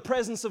out of the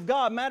presence of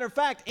God. Matter of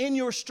fact, in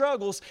your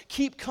struggles,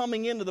 keep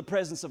coming into the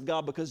presence of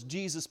God, because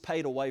Jesus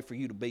paid a way for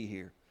you to be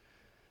here.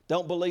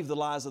 Don't believe the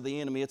lies of the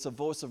enemy. It's a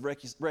voice of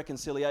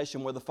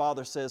reconciliation where the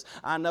Father says,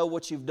 I know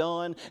what you've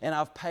done, and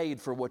I've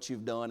paid for what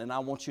you've done, and I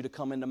want you to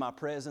come into my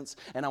presence,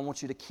 and I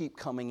want you to keep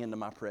coming into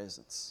my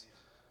presence.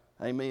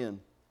 Amen.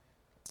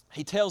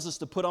 He tells us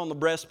to put on the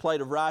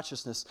breastplate of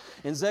righteousness.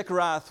 In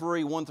Zechariah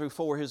 3, 1 through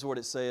 4, here's what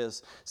it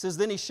says. It says,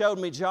 Then He showed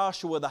me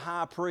Joshua the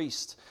high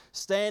priest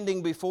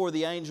standing before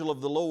the angel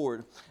of the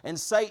Lord, and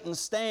Satan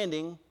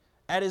standing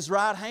at his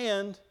right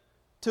hand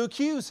to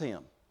accuse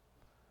him.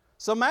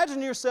 So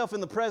imagine yourself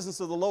in the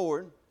presence of the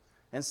Lord,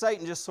 and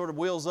Satan just sort of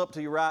wheels up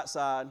to your right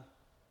side.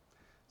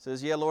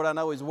 Says, yeah, Lord, I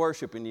know he's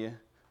worshiping you,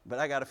 but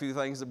I got a few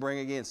things to bring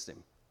against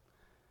him.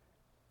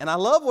 And I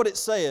love what it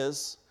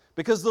says,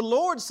 because the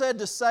Lord said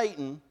to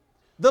Satan,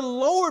 the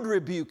Lord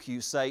rebuke you,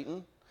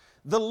 Satan.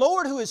 The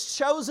Lord who has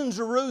chosen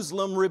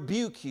Jerusalem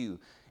rebuke you.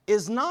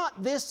 Is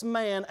not this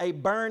man a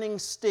burning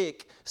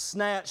stick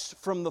snatched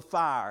from the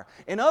fire?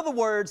 In other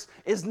words,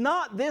 is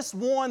not this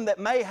one that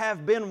may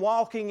have been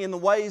walking in the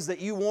ways that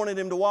you wanted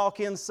him to walk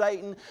in,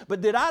 Satan?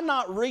 But did I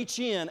not reach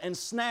in and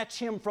snatch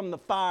him from the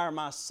fire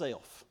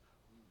myself?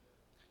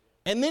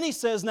 And then he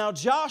says, now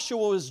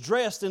Joshua was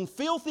dressed in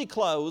filthy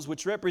clothes,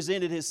 which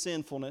represented his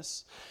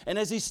sinfulness. And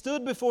as he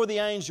stood before the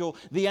angel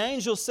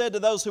said to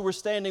those who were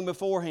standing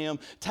before him,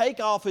 take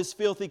off his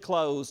filthy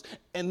clothes.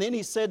 And then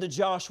he said to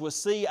Joshua,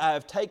 see, I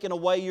have taken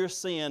away your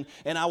sin,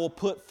 and I will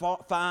put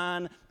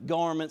fine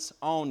garments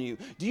on you.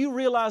 Do you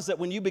realize that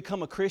when you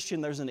become a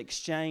Christian, there's an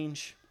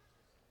exchange?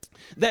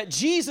 That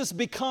Jesus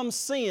becomes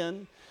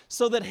sin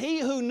so that He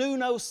who knew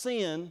no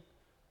sin,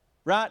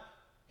 right,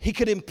 He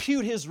could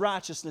impute His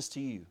righteousness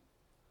to you.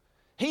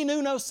 He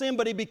knew no sin,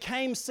 but He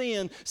became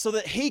sin so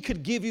that He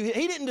could give you.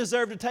 He didn't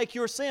deserve to take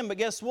your sin, but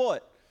guess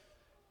what?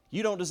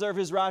 You don't deserve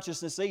His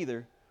righteousness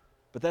either,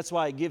 but that's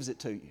why He gives it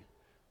to you.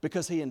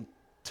 Because He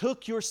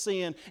took your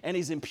sin and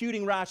He's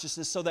imputing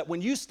righteousness so that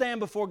when you stand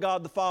before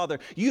God the Father,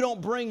 you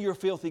don't bring your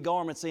filthy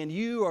garments in.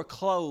 You are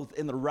clothed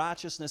in the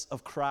righteousness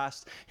of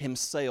Christ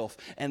Himself.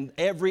 And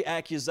every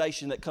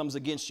accusation that comes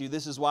against you,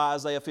 this is why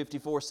Isaiah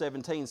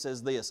 54:17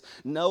 says this,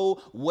 no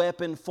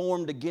weapon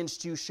formed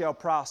against you shall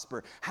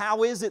prosper.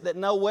 How is it that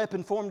no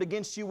weapon formed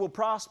against you will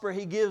prosper?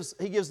 He gives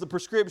the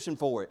prescription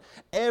for it.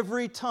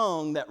 Every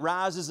tongue that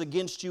rises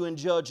against you in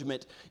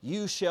judgment,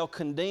 you shall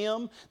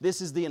condemn.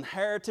 This is the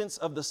inheritance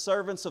of the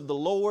servants of the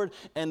Lord,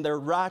 and their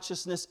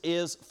righteousness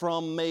is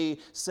from me,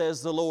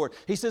 says the Lord.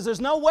 He says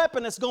there's no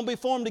weapon that's going to be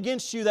formed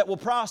against you that will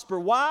prosper.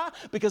 Why?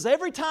 Because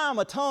every time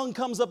a tongue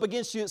comes up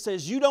against you, it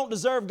says you don't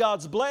deserve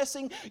God's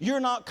blessing,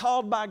 you're not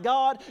called by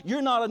God,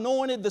 you're not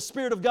anointed, the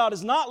Spirit of God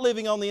is not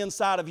living on the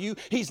inside of you,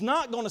 He's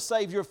not going to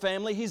save your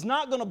family, He's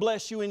not going to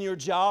bless you in your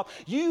job.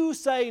 You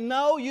say,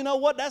 no, you know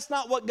what? That's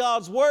not what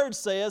God's Word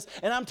says,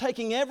 and I'm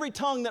taking every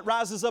tongue that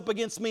rises up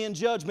against me in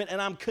judgment,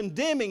 and I'm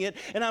condemning it,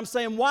 and I'm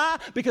saying, why?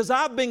 Because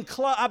I've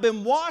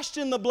been washed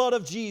in the blood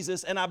of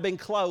Jesus, and I've been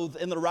clothed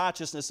in the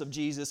righteousness of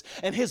Jesus,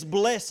 and His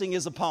blessing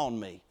is upon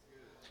me.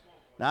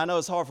 Now, I know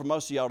it's hard for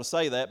most of y'all to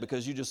say that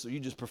because you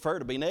just prefer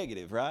to be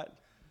negative, right?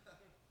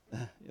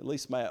 At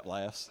least Matt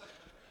laughs.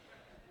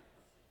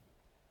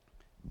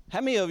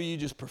 How many of you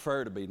just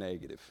prefer to be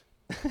negative?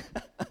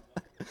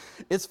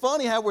 It's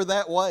funny how we're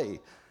that way.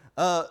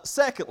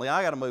 Secondly,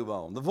 I got to move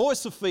on. The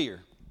voice of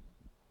fear.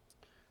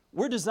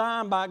 We're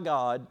designed by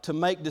God to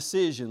make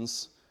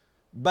decisions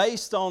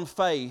based on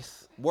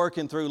faith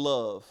working through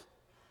love.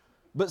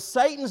 But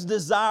Satan's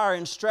desire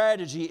and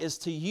strategy is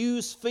to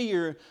use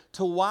fear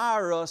to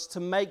wire us to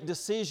make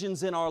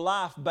decisions in our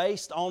life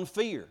based on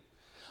fear.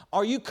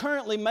 Are you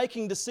currently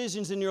making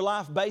decisions in your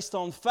life based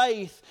on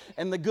faith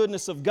and the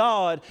goodness of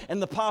God and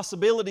the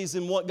possibilities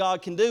in what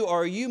God can do?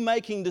 Or are you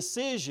making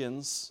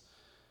decisions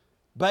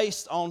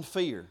based on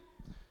fear?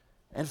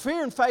 And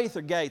fear and faith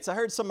are gates. I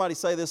heard somebody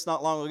say this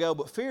not long ago,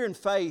 but fear and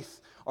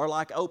faith are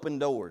like open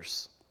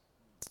doors.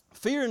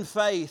 Fear and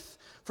faith,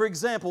 for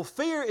example,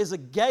 fear is a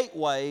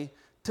gateway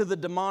to the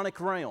demonic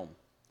realm.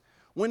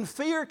 When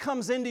fear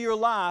comes into your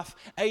life,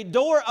 a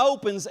door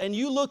opens and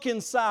you look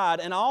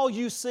inside and all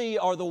you see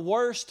are the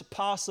worst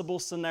possible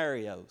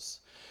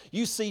scenarios.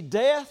 You see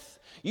death,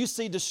 you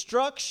see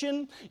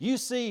destruction, you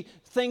see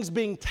things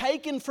being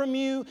taken from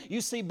you,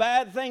 you see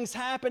bad things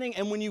happening,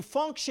 and when you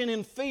function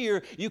in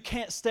fear, you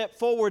can't step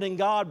forward in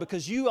God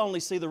because you only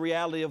see the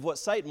reality of what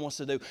Satan wants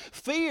to do.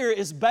 Fear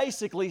is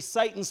basically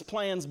Satan's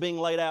plans being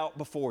laid out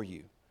before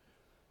you.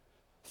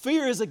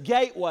 Fear is a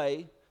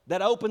gateway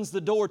that opens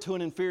the door to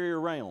an inferior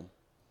realm.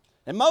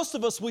 And most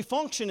of us, we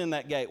function in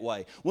that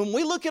gateway. When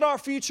we look at our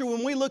future,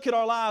 when we look at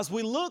our lives,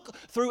 we look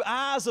through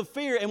eyes of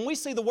fear and we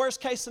see the worst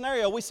case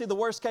scenario. We see the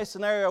worst case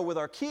scenario with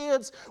our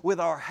kids, with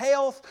our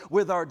health,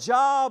 with our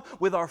job,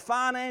 with our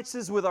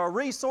finances, with our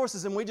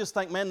resources, and we just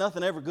think, man,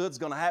 nothing ever good is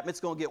going to happen.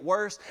 It's going to get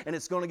worse, and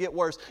it's going to get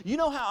worse. You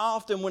know how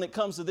often when it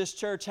comes to this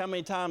church, how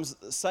many times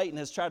Satan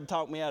has tried to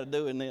talk me out of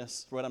doing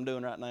this, what I'm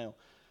doing right now?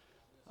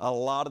 A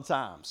lot of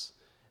times.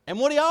 And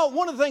one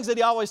of the things that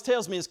he always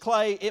tells me is,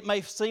 Clay, it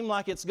may seem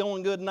like it's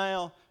going good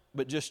now,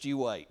 but just you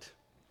wait.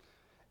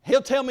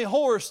 He'll tell me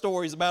horror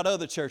stories about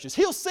other churches.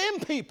 He'll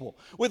send people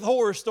with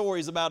horror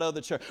stories about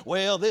other churches.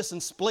 Well, this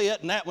one's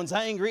split, and that one's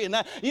angry, and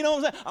that, you know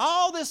what I'm saying?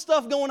 All this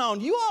stuff going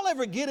on. You all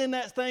ever get in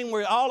that thing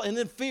where and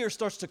then fear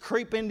starts to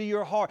creep into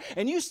your heart,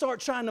 and you start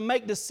trying to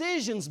make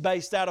decisions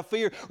based out of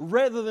fear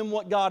rather than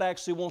what God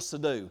actually wants to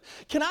do.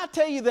 Can I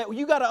tell you that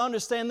you got to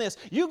understand this?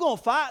 You're going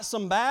to fight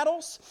some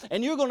battles,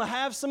 and you're going to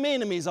have some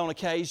enemies on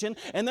occasion,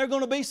 and there are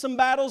going to be some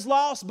battles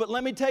lost, but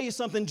let me tell you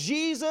something.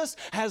 Jesus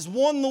has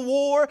won the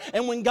war,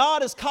 and when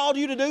God has called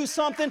you to do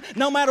something,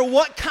 no matter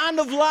what kind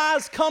of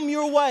lies come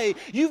your way,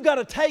 you've got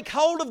to take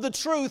hold of the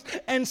truth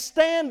and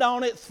stand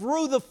on it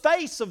through the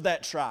face of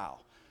that trial.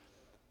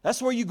 That's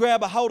where you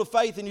grab a hold of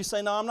faith and you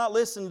say, no, I'm not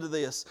listening to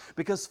this.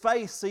 Because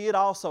faith, see, it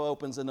also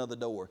opens another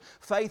door.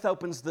 Faith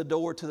opens the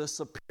door to the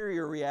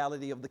superior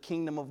reality of the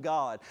kingdom of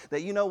God.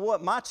 That you know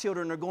what? My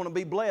children are going to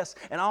be blessed,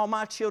 and all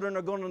my children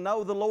are going to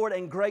know the Lord,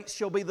 and great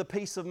shall be the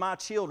peace of my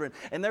children.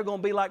 And they're going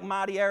to be like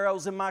mighty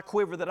arrows in my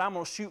quiver that I'm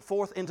going to shoot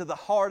forth into the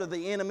heart of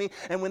the enemy.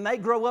 And when they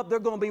grow up, they're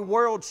going to be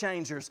world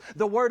changers.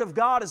 The Word of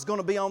God is going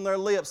to be on their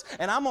lips.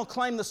 And I'm going to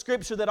claim the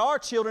Scripture that our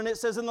children, it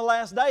says in the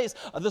last days,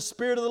 the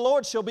Spirit of the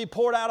Lord shall be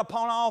poured out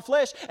upon all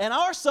flesh, and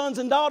our sons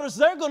and daughters,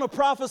 they're going to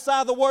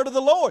prophesy the word of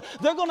the Lord.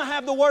 They're going to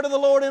have the word of the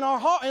Lord in their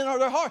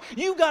heart.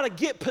 You've got to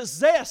get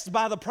possessed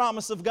by the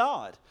promise of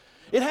God.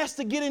 It has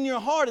to get in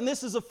your heart, and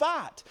this is a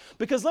fight.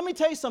 Because let me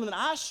tell you something,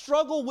 I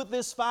struggle with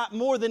this fight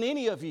more than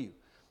any of you.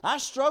 I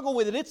struggle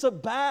with it. It's a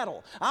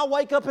battle. I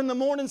wake up in the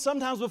morning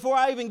sometimes before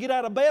I even get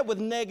out of bed with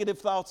negative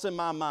thoughts in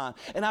my mind,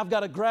 and I've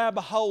got to grab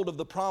a hold of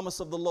the promise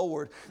of the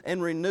Lord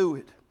and renew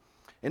it.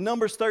 In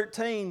Numbers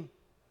 13,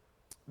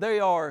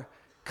 they are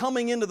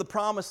coming into the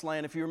promised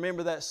land, if you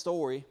remember that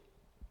story.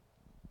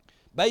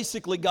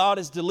 Basically, God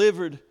has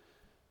delivered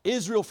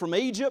Israel from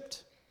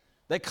Egypt.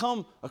 They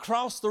come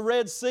across the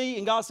Red Sea,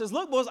 and God says,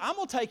 look, boys, I'm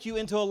going to take you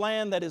into a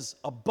land that is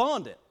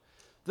abundant.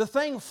 The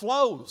thing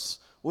flows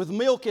with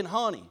milk and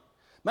honey.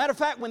 Matter of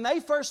fact, when they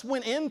first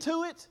went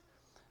into it,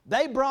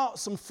 they brought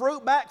some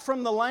fruit back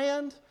from the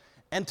land,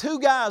 and two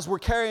guys were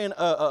carrying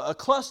a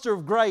cluster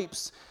of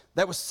grapes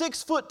that was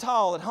 6 foot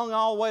tall that hung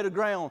all the way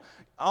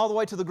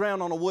to the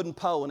ground on a wooden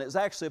pole. And it's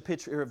actually a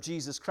picture of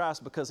Jesus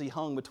Christ because He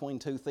hung between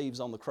two thieves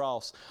on the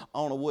cross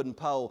on a wooden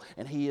pole,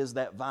 and He is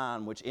that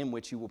vine in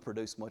which you will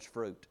produce much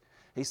fruit.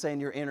 He's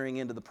saying you're entering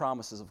into the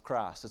promises of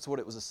Christ. That's what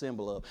it was a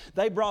symbol of.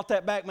 They brought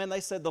that back, man.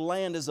 They said the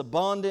land is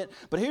abundant.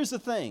 But here's the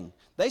thing.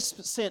 They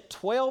sent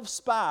 12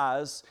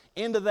 spies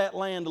into that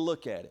land to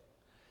look at it.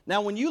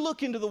 Now, when you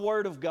look into the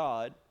Word of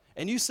God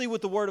and you see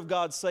what the Word of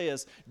God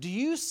says, do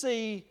you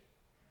see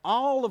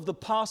all of the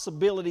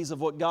possibilities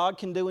of what God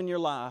can do in your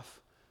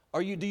life?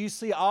 Or do you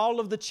see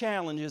all of the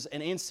challenges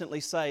and instantly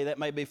say, that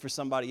may be for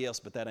somebody else,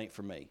 but that ain't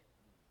for me?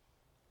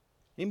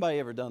 Anybody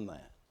ever done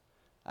that?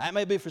 That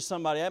may be for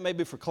somebody. That may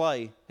be for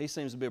Clay. He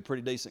seems to be a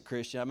pretty decent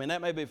Christian. I mean,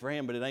 that may be for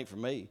him, but it ain't for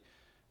me.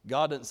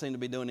 God doesn't seem to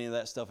be doing any of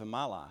that stuff in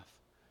my life.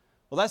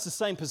 Well, that's the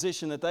same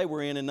position that they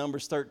were in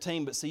Numbers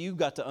 13. But see, you've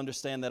got to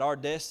understand that our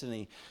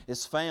destiny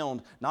is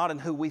found not in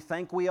who we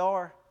think we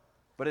are,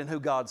 but in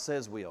who God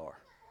says we are.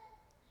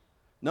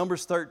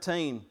 Numbers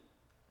 13,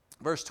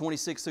 verse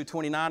 26 through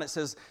 29, it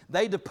says,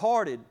 they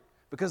departed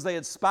because they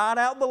had spied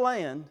out the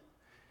land,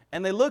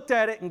 and they looked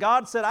at it, and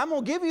God said, I'm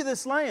going to give you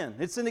this land.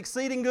 It's an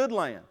exceeding good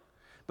land.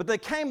 But they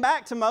came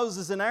back to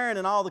Moses and Aaron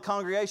and all the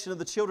congregation of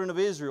the children of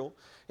Israel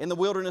in the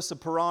wilderness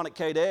of Paran at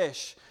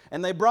Kadesh.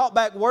 And they brought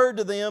back word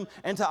to them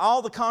and to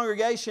all the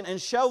congregation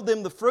and showed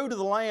them the fruit of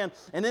the land.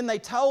 And then they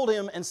told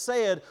him and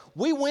said,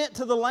 we went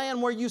to the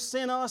land where you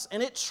sent us,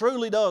 and it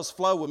truly does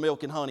flow with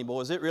milk and honey,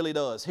 boys. It really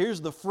does. Here's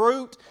the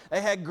fruit.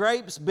 They had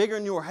grapes bigger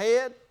than your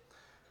head.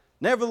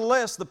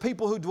 Nevertheless, the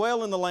people who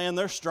dwell in the land,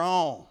 they're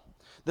strong.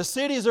 The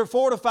cities are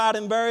fortified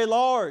and very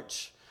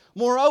large.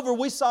 Moreover,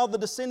 we saw the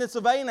descendants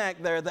of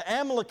Anak there. The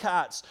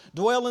Amalekites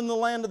dwell in the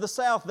land of the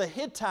south. The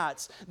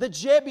Hittites, the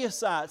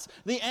Jebusites,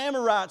 the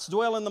Amorites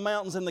dwell in the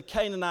mountains, and the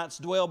Canaanites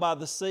dwell by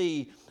the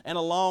sea and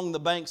along the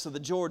banks of the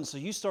Jordan. So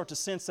you start to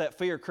sense that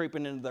fear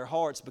creeping into their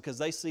hearts because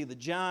they see the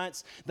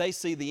giants, they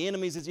see the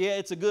enemies.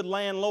 It's a good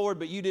land, Lord,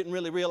 but you didn't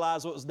really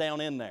realize what was down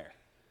in there.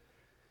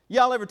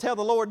 Y'all ever tell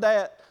the Lord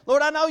that?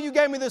 Lord, I know you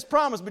gave me this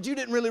promise, but you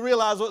didn't really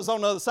realize what was on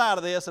the other side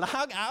of this, and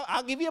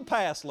I'll give you a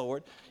pass,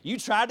 Lord. You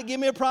tried to give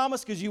me a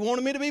promise because you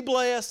wanted me to be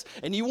blessed,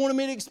 and you wanted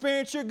me to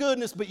experience your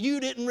goodness, but you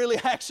didn't really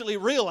actually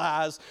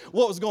realize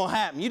what was going to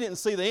happen. You didn't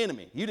see the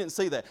enemy. You didn't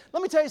see that.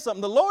 Let me tell you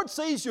something. The Lord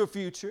sees your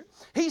future.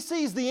 He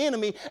sees the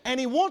enemy, and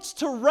He wants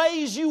to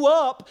raise you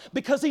up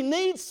because He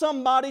needs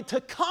somebody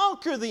to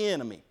conquer the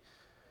enemy.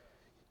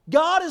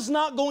 God is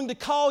not going to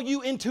call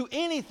you into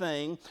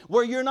anything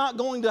where you're not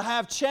going to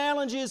have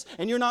challenges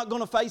and you're not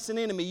going to face an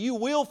enemy. You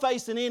will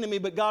face an enemy,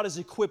 but God has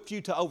equipped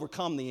you to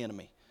overcome the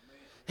enemy.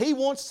 He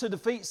wants to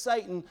defeat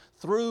Satan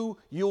through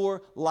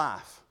your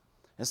life.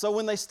 And so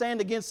when they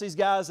stand against these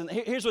guys, and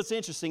here's what's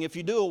interesting. If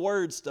you do a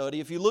word study,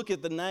 if you look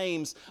at the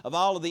names of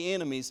all of the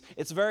enemies,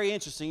 it's very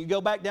interesting. You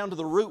go back down to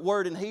the root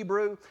word in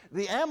Hebrew.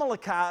 The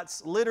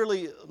Amalekites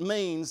literally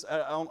means,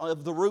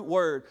 of the root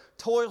word,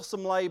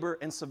 toilsome labor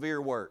and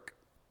severe work.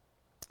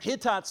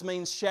 Hittites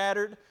means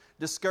shattered,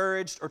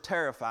 discouraged, or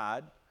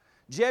terrified.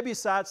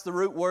 Jebusites, the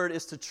root word,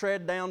 is to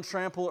tread down,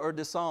 trample, or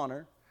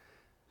dishonor.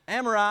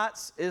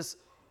 Amorites is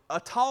a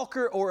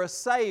talker or a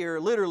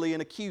sayer, literally an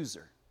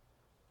accuser.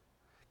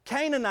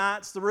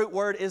 Canaanites, the root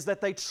word, is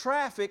that they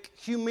traffic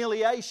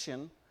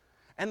humiliation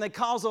and they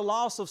cause a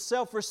loss of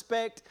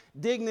self-respect,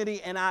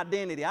 dignity, and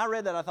identity. I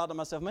read that, I thought to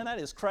myself, man, that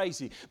is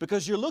crazy.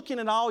 Because you're looking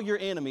at all your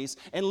enemies,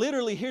 and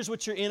literally here's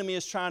what your enemy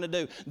is trying to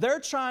do.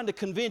 They're trying to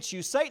convince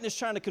you, Satan is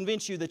trying to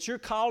convince you that your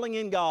calling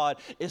in God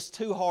is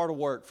too hard a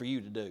work for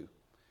you to do.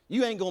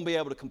 You ain't going to be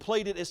able to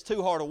complete it. It's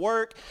too hard a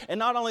work. And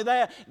not only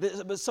that,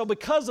 so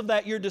because of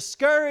that, you're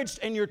discouraged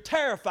and you're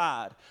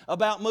terrified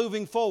about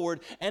moving forward.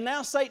 And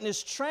now Satan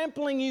is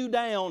trampling you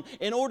down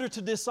in order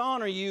to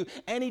dishonor you.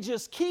 And he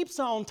just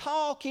keeps on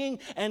talking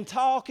and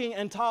talking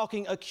and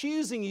talking,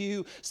 accusing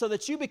you so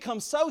that you become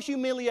so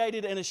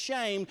humiliated and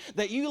ashamed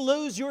that you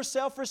lose your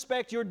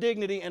self-respect, your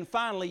dignity, and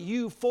finally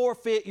you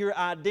forfeit your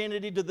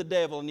identity to the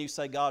devil and you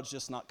say, God's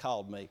just not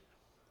called me.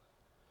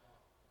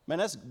 Man,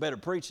 that's better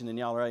preaching than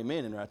y'all are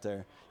amening right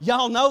there.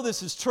 Y'all know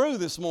this is true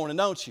this morning,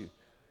 don't you?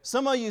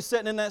 Some of you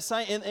sitting in that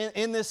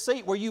in this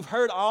seat where you've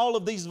heard all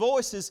of these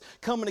voices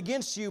coming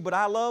against you, but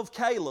I love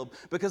Caleb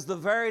because the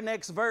very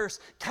next verse,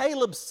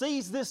 Caleb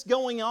sees this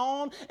going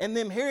on and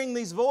them hearing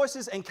these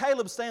voices, and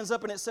Caleb stands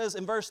up and it says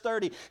in verse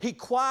 30, he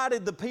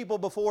quieted the people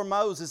before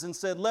Moses and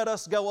said, let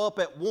us go up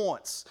at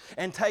once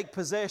and take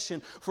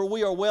possession, for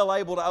we are well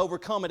able to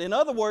overcome it. In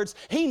other words,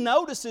 he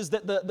notices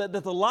that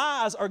the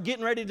lies are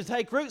getting ready to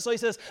take root, so he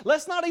says,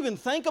 let's not even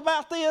think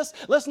about this,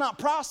 let's not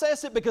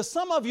process it, because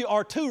some of you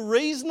are too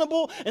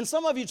reasonable and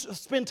some of you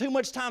spend too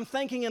much time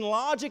thinking in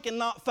logic and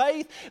not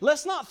faith.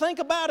 Let's not think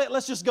about it.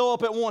 Let's just go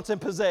up at once and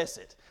possess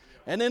it.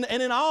 And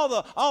then all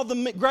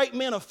the great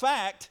men of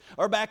fact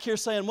are back here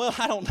saying, well,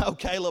 I don't know,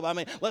 Caleb. I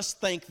mean, let's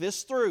think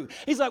this through.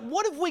 He's like,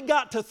 what have we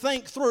got to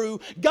think through?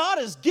 God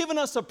has given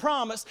us a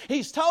promise.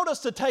 He's told us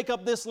to take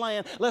up this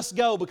land. Let's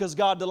go because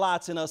God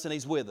delights in us and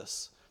He's with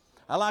us.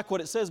 I like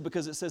what it says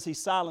because it says He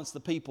silenced the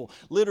people.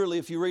 Literally,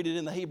 if you read it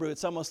in the Hebrew,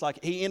 it's almost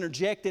like He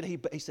interjected.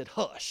 He said,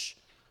 hush.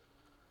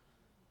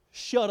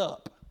 Shut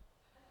up.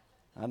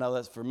 I know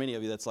that's for many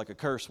of you, that's like a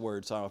curse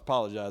word, so I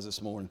apologize this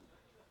morning.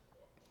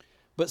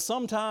 But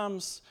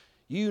sometimes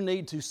you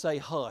need to say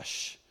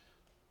hush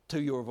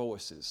to your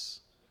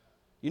voices.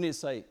 You need to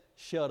say,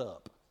 shut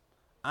up.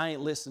 I ain't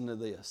listening to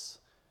this.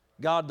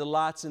 God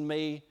delights in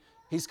me.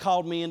 He's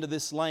called me into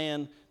this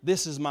land.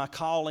 This is my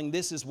calling.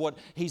 This is what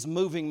He's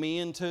moving me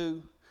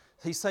into.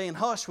 He's saying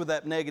hush with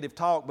that negative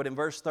talk, but in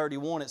verse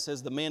 31 it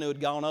says the men who had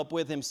gone up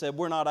with him said,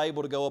 we're not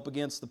able to go up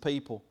against the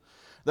people.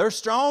 They're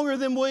stronger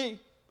than we.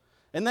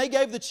 And they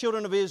gave the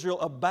children of Israel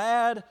a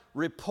bad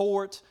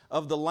report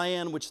of the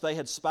land which they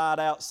had spied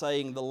out,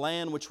 saying, the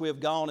land which we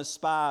have gone as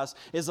spies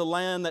is a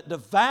land that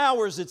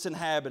devours its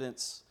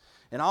inhabitants.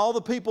 And all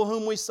the people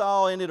whom we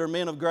saw in it are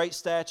men of great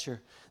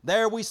stature.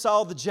 There we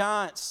saw the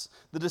giants.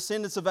 The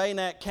descendants of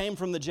Anak came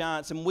from the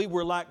giants, and we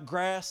were like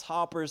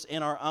grasshoppers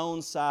in our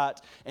own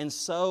sight, and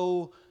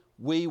so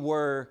we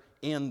were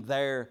in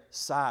their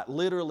sight.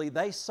 Literally,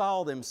 they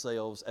saw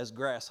themselves as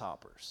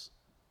grasshoppers.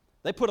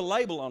 They put a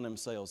label on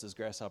themselves as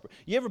grasshopper.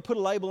 You ever put a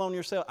label on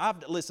yourself?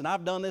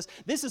 I've done this.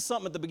 This is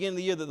something at the beginning of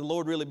the year that the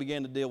Lord really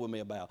began to deal with me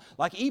about.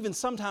 Like even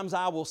sometimes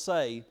I will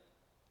say,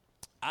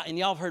 and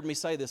y'all have heard me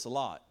say this a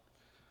lot,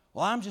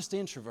 well, I'm just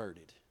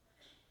introverted.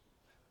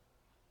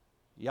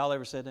 Y'all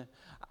ever said that?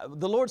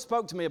 The Lord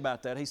spoke to me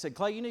about that. He said,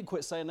 Clay, you need to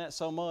quit saying that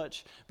so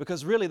much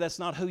because really that's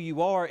not who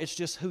you are. It's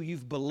just who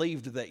you've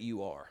believed that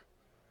you are.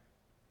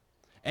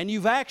 And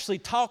you've actually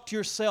talked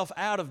yourself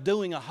out of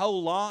doing a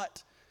whole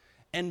lot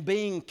and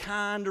being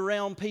kind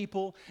around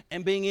people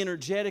and being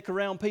energetic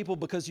around people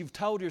because you've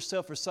told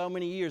yourself for so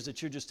many years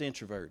that you're just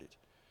introverted.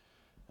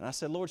 And I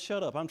said, Lord,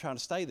 shut up. I'm trying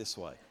to stay this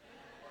way.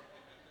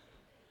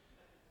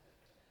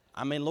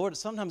 I mean, Lord,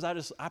 sometimes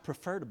I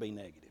prefer to be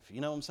negative. You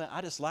know what I'm saying?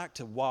 I just like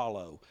to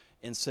wallow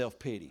in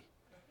self-pity.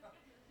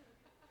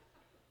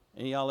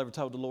 Any of y'all ever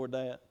told the Lord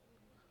that?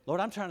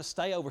 Lord, I'm trying to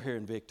stay over here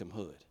in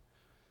victimhood.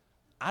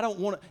 I don't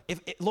want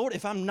to, Lord,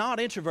 if I'm not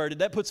introverted,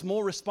 that puts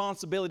more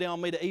responsibility on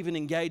me to even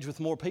engage with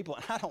more people,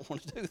 and I don't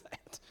want to do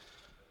that.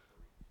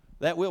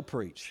 That will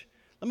preach.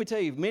 Let me tell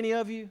you, many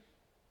of you,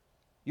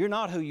 you're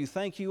not who you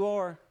think you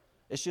are.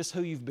 It's just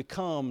who you've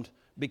become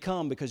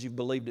because you've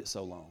believed it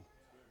so long.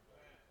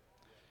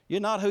 You're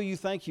not who you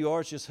think you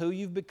are. It's just who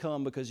you've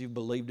become because you've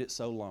believed it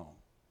so long.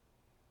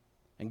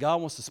 And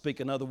God wants to speak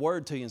another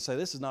word to you and say,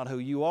 this is not who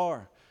you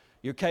are.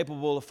 You're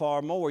capable of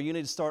far more. You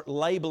need to start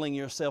labeling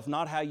yourself,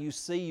 not how you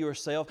see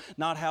yourself,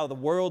 not how the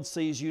world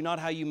sees you, not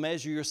how you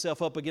measure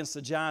yourself up against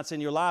the giants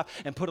in your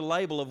life and put a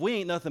label of we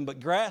ain't nothing but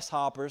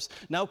grasshoppers.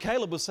 No,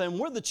 Caleb was saying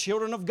we're the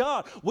children of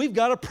God. We've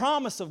got a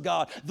promise of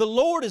God. The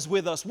Lord is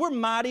with us. We're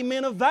mighty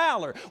men of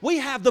valor. We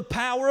have the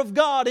power of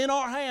God in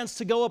our hands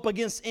to go up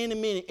against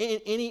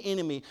any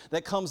enemy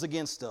that comes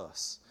against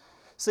us.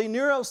 See,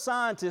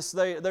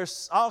 neuroscientists,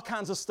 there's all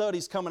kinds of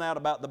studies coming out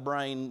about the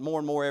brain more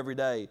and more every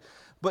day.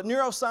 But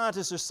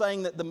neuroscientists are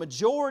saying that the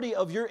majority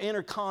of your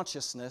inner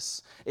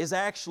consciousness is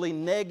actually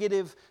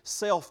negative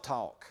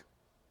self-talk.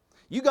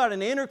 You got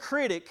an inner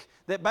critic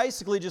that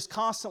basically just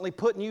constantly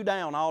putting you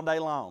down all day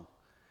long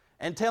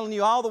and telling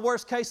you all the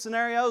worst case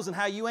scenarios and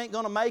how you ain't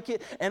going to make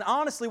it. And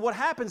honestly, what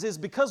happens is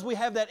because we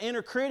have that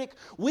inner critic,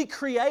 we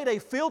create a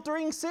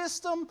filtering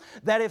system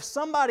that if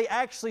somebody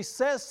actually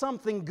says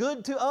something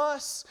good to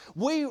us,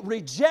 we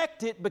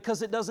reject it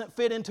because it doesn't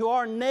fit into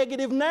our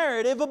negative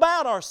narrative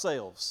about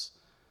ourselves.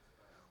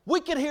 We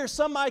could hear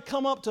somebody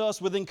come up to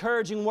us with an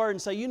encouraging word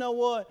and say, you know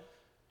what?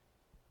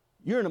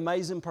 You're an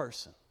amazing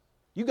person.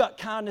 You got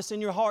kindness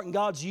in your heart and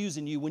God's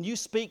using you. When you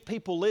speak,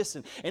 people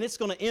listen. And it's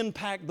going to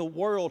impact the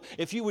world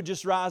if you would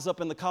just rise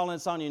up in the call-in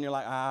on you and you're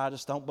like, I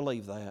just don't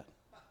believe that.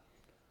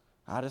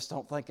 I just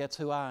don't think that's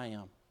who I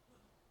am.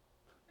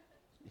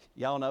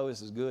 Y'all know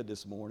this is good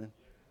this morning.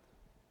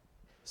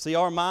 See,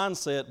 our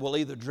mindset will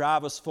either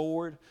drive us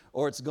forward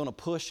or it's going to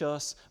push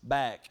us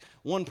back.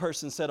 One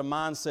person said a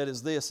mindset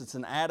is this: it's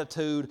an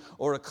attitude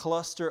or a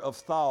cluster of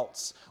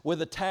thoughts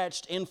with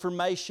attached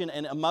information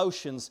and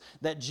emotions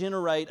that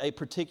generate a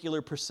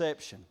particular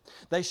perception.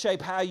 They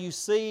shape how you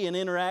see and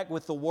interact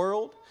with the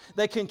world.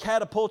 They can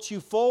catapult you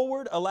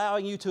forward,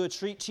 allowing you to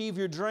achieve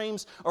your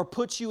dreams, or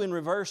put you in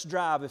reverse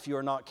drive if you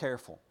are not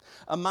careful.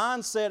 A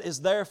mindset is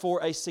therefore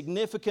a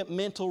significant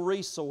mental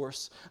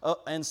resource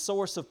and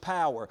source of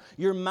power.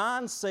 Your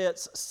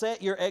mindsets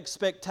set your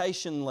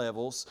expectation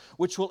levels,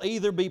 which will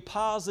either be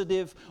positive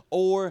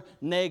or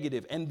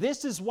negative. And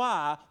this is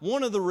why,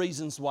 one of the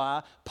reasons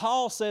why,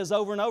 Paul says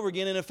over and over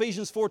again in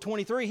Ephesians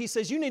 4:23, he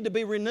says you need to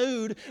be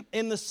renewed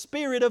in the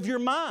spirit of your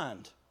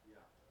mind.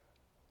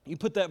 You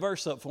put that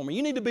verse up for me.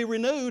 You need to be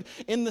renewed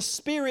in the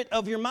spirit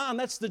of your mind.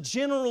 That's the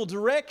general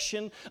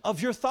direction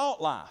of your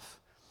thought life.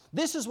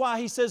 This is why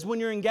he says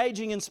when you're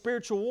engaging in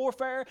spiritual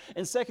warfare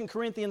in 2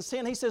 Corinthians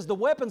 10, he says the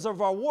weapons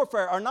of our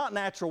warfare are not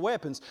natural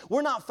weapons.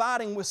 We're not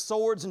fighting with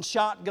swords and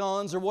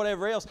shotguns or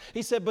whatever else.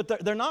 He said, but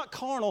they're not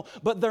carnal,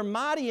 but they're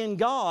mighty in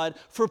God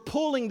for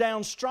pulling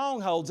down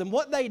strongholds. And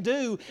what they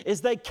do is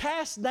they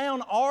cast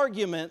down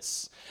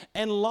arguments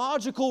and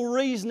logical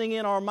reasoning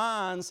in our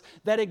minds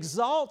that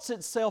exalts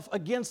itself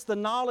against the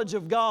knowledge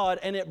of God,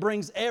 and it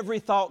brings every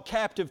thought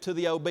captive to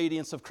the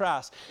obedience of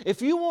Christ.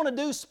 If you want to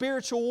do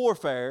spiritual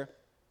warfare,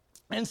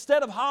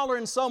 instead of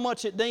hollering so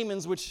much at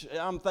demons, which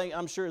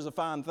I'm sure is a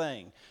fine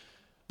thing,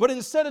 but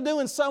instead of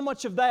doing so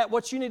much of that,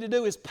 what you need to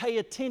do is pay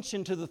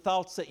attention to the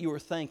thoughts that you are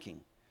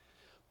thinking.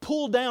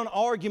 Pull down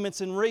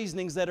arguments and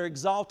reasonings that are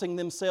exalting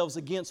themselves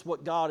against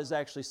what God is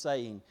actually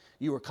saying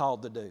you are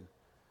called to do.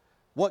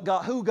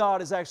 Who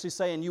God is actually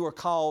saying you are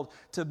called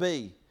to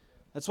be.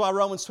 That's why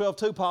Romans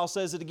 12:2, Paul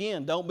says it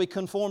again. Don't be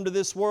conformed to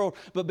this world,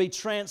 but be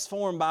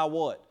transformed by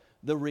what?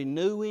 The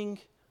renewing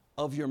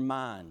of your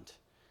mind.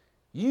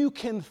 You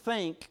can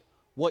think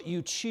what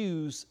you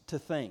choose to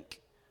think.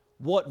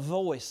 What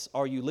voice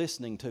are you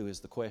listening to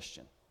is the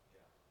question.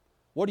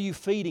 What are you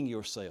feeding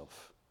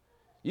yourself?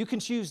 You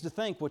can choose to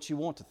think what you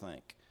want to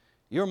think.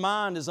 Your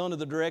mind is under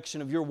the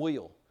direction of your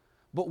will.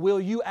 But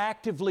will you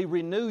actively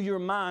renew your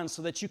mind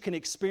so that you can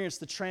experience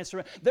the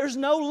transformation? There's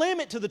no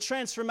limit to the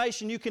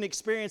transformation you can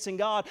experience in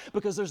God,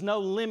 because there's no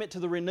limit to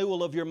the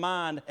renewal of your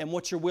mind and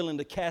what you're willing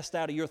to cast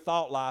out of your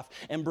thought life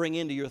and bring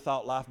into your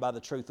thought life by the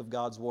truth of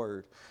God's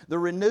Word. The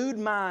renewed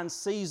mind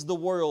sees the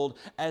world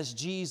as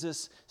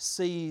Jesus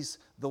sees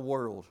the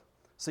world.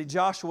 See,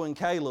 Joshua and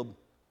Caleb,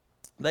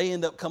 they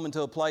end up coming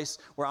to a place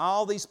where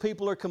all these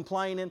people are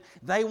complaining.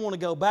 They want to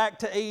go back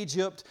to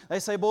Egypt. They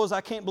say, boys,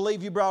 I can't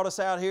believe you brought us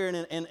out here.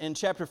 And in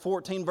chapter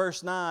 14,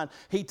 verse 9,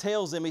 he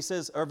tells them, he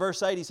says, or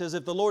verse 8, he says,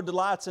 if the Lord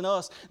delights in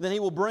us, then He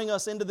will bring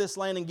us into this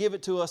land and give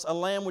it to us, a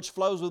land which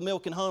flows with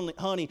milk and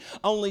honey.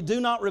 Only do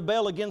not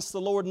rebel against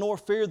the Lord, nor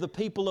fear the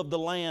people of the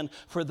land,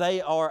 for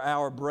they are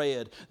our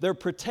bread. Their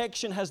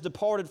protection has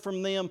departed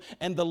from them,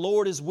 and the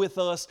Lord is with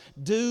us.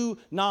 Do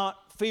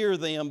not fear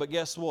them. But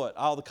guess what?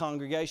 All the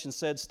congregation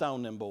said,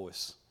 stone them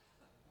boys.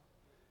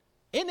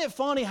 Isn't it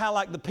funny how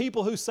like the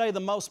people who say the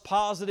most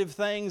positive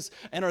things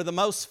and are the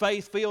most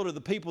faith-filled are the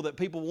people that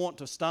people want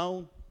to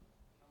stone?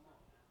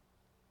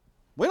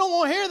 We don't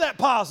want to hear that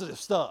positive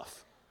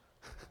stuff.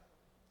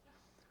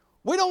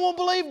 We don't want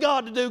to believe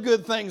God to do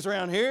good things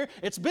around here.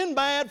 It's been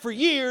bad for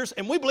years,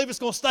 and we believe it's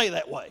going to stay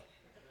that way.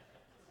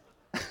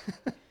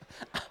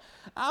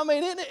 I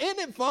mean, isn't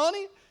it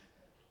funny?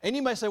 And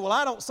you may say, well,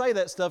 I don't say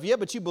that stuff. Yeah,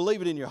 but you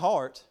believe it in your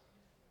heart.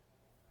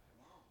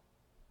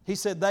 He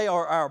said, they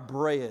are our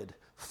bread.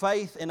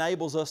 Faith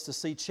enables us to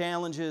see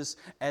challenges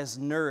as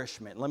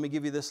nourishment. Let me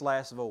give you this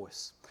last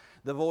voice,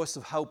 the voice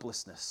of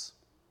hopelessness.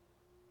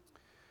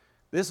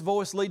 This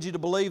voice leads you to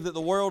believe that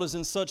the world is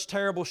in such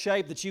terrible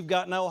shape that you've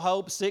got no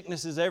hope.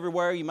 Sickness is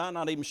everywhere. You might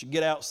not even should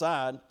get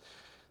outside.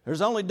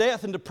 There's only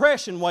death and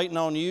depression waiting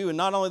on you. And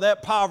not only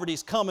that, poverty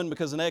is coming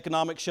because an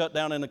economic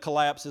shutdown and a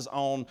collapse is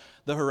on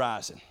the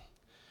horizon.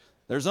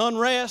 There's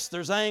unrest,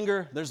 there's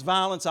anger, there's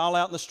violence all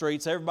out in the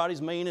streets. Everybody's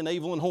mean and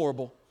evil and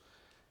horrible.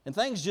 And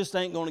things just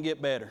ain't going to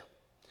get better.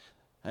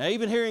 Now,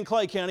 even here in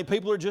Clay County,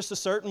 people are just a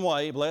certain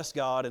way, bless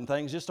God, and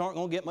things just aren't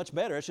going to get much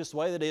better. It's just the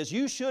way that it is.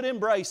 You should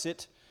embrace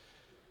it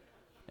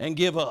and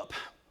give up.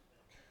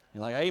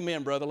 You're like,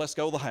 amen, brother, let's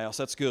go to the house.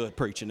 That's good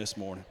preaching this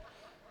morning.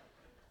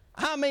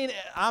 I mean,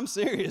 I'm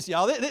serious,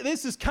 y'all.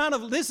 This is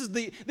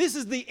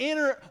the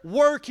inner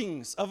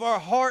workings of our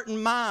heart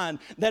and mind.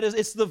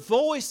 It's the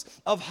voice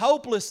of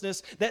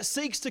hopelessness that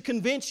seeks to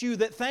convince you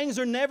that things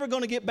are never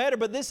going to get better.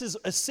 But this is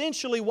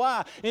essentially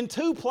why. In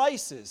two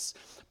places,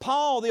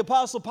 the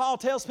Apostle Paul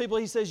tells people,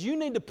 he says, you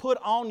need to put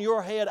on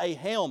your head a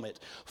helmet.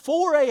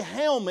 For a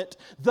helmet,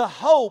 the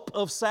hope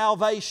of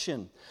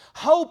salvation.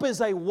 Hope is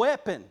a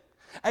weapon.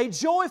 A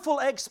joyful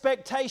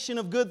expectation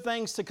of good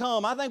things to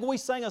come. I think we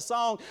sang a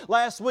song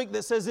last week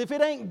that says, if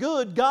it ain't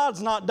good,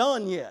 God's not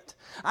done yet.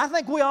 I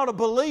think we ought to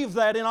believe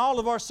that in all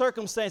of our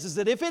circumstances,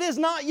 that if it is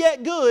not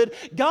yet good,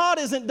 God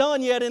isn't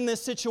done yet in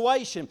this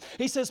situation.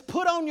 He says,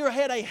 put on your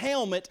head a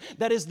helmet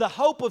that is the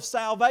hope of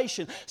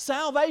salvation.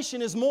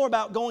 Salvation is more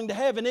about going to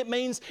heaven. It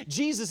means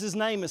Jesus'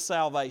 name is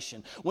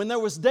salvation. When there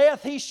was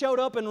death, He showed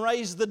up and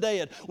raised the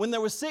dead. When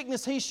there was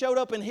sickness, He showed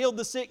up and healed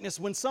the sickness.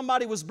 When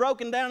somebody was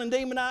broken down and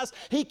demonized,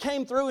 He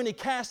came through and He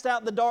cast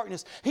out the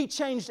darkness. He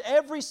changed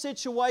every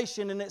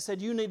situation, and it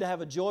said you need to have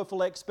a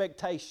joyful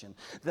expectation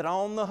that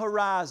on the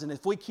horizon,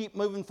 if we keep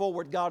moving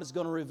forward, God is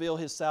going to reveal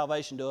His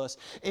salvation to us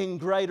in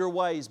greater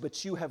ways.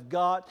 But you have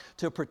got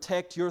to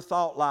protect your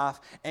thought life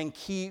and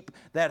keep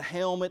that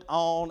helmet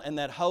on and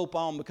that hope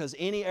on, because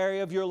any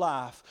area of your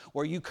life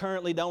where you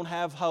currently don't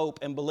have hope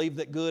and believe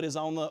that good is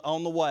on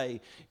the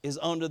way is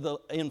under the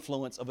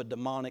influence of a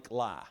demonic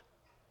lie.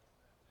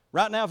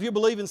 Right now, if you're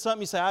believing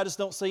something, you say, I just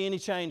don't see any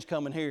change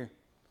coming here.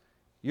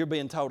 You're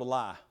being told a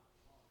lie.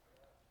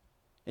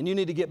 And you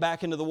need to get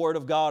back into the Word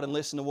of God and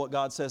listen to what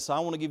God says. So I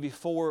want to give you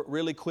 4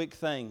 really quick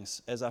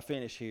things as I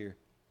finish here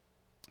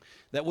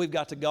that we've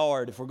got to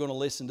guard if we're going to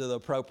listen to the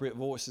appropriate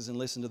voices and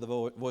listen to the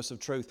voice of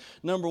truth.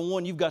 Number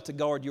 1, you've got to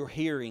guard your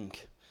hearing.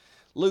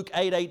 Luke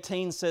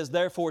 8:18 says,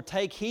 therefore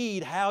take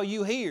heed how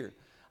you hear.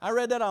 I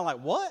read that, I'm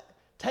like, what?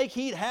 Take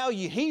heed how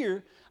you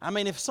hear? I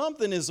mean, if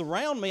something is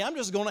around me, I'm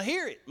just going to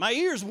hear it. My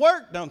ears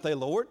work, don't they,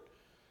 Lord?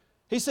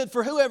 He said,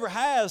 for whoever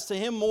has, to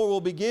him more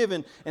will be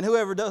given, and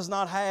whoever does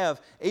not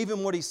have,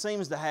 even what he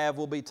seems to have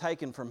will be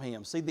taken from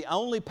him. See, the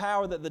only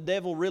power that the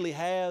devil really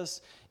has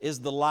is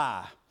the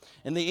lie.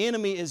 And the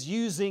enemy is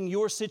using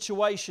your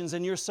situations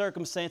and your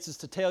circumstances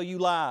to tell you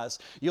lies.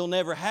 You'll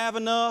never have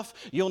enough.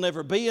 You'll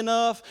never be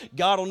enough.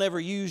 God will never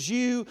use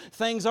you.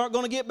 Things aren't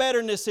going to get better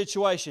in this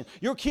situation.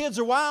 Your kids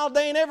are wild.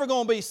 They ain't ever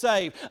going to be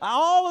saved.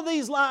 All of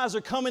these lies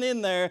are coming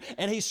in there,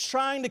 and he's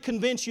trying to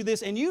convince you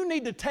this. And you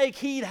need to take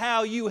heed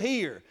how you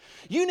hear.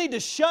 You need to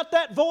shut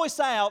that voice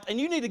out, and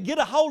you need to get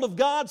a hold of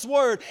God's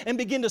Word and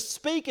begin to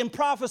speak and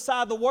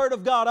prophesy the Word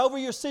of God over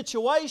your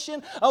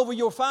situation, over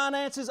your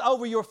finances,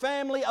 over your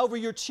family, over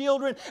your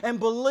children, and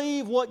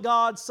believe what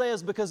God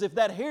says, because if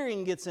that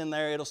hearing gets in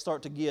there, it'll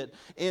start to get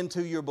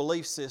into your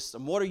belief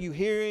system. What are you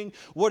hearing?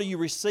 What are you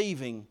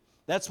receiving?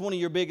 That's one of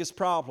your biggest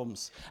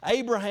problems.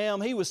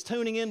 Abraham, he was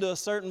tuning into a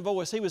certain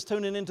voice. He was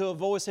tuning into a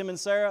voice, him and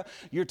Sarah,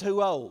 you're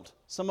too old.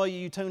 Some of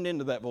you tuned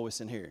into that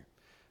voice in here.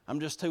 I'm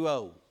just too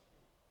old.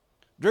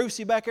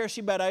 Drusy back there,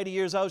 she's about 80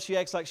 years old. She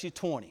acts like she's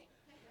 20.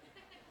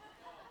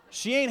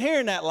 She ain't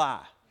hearing that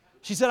lie.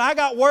 She said, I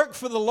got work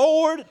for the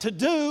Lord to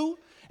do.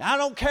 And I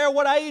don't care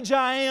what age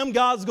I am,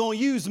 God's going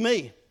to use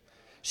me.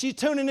 She's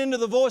tuning into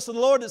the voice of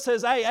the Lord that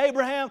says, hey,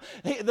 Abraham,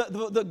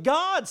 the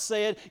God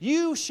said,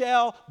 you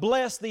shall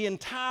bless the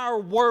entire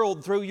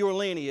world through your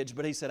lineage.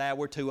 But he said,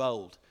 we're too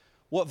old.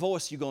 What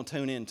voice are you going to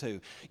tune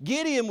into?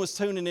 Gideon was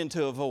tuning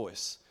into a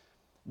voice.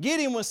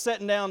 Gideon was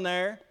sitting down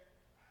there,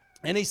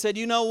 and he said,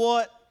 you know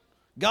what?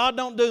 God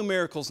don't do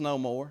miracles no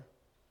more.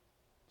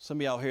 Some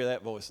of y'all hear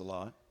that voice a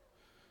lot.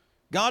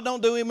 God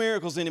don't do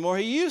miracles anymore.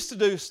 He used to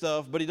do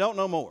stuff, but he don't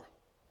no more.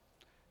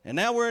 And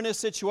now we're in this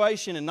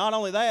situation, and not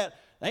only that,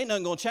 ain't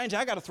nothing going to change.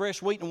 I got to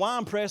thresh wheat and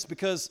wine press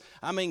because,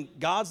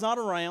 God's not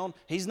around.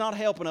 He's not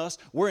helping us.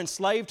 We're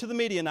enslaved to the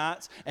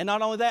Midianites. And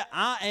not only that,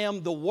 I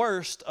am the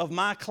worst of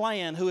my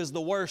clan, who is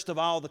the worst of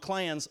all the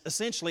clans.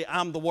 Essentially,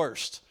 I'm the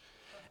worst.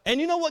 And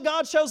you know what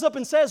God shows up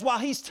and says while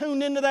he's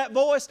tuned into that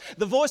voice?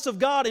 The voice of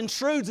God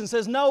intrudes and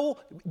says, no,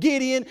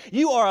 Gideon,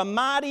 you are a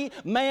mighty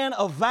man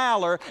of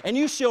valor, and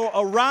you shall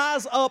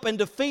arise up and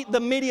defeat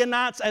the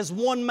Midianites as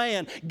one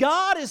man.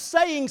 God is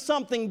saying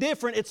something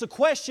different. It's a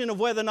question of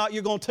whether or not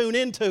you're going to tune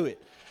into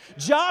it.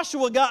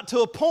 Joshua got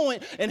to a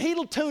point and he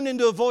tuned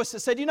into a voice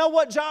that said, you know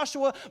what,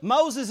 Joshua?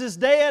 Moses is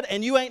dead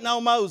and you ain't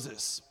no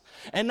Moses.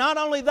 And not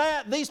only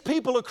that, these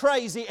people are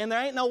crazy and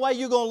there ain't no way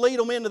you're going to lead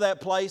them into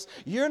that place.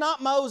 You're not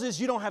Moses.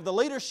 You don't have the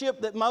leadership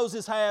that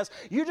Moses has.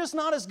 You're just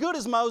not as good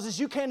as Moses.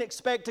 You can't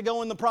expect to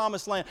go in the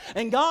promised land.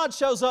 And God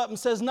shows up and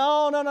says,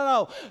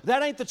 no.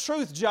 That ain't the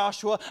truth,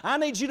 Joshua. I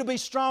need you to be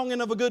strong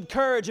and of a good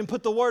courage and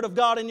put the word of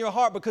God in your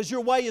heart because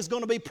your way is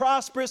going to be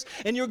prosperous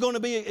and you're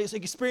going to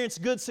experience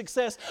good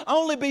success.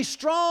 Only be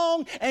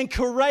strong and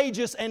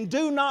courageous and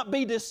do not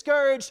be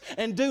discouraged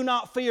and do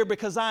not fear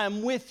because I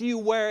am with you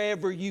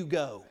wherever you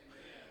go.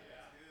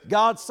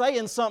 God's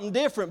saying something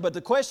different, but the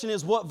question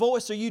is, what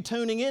voice are you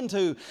tuning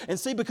into? And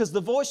see, because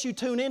the voice you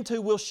tune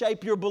into will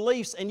shape your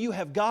beliefs, and you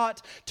have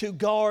got to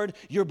guard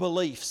your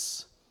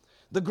beliefs.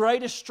 The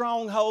greatest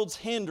strongholds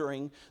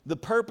hindering the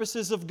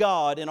purposes of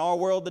God in our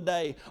world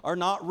today are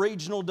not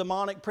regional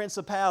demonic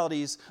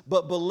principalities,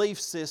 but belief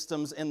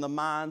systems in the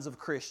minds of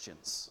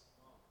Christians.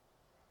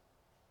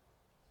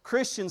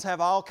 Christians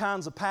have all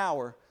kinds of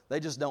power,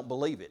 they just don't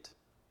believe it.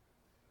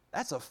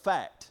 That's a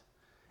fact.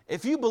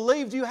 If you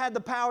believed you had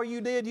the power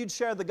you did, you'd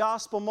share the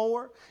gospel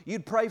more.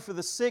 You'd pray for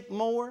the sick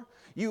more.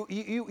 You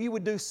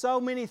would do so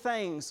many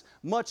things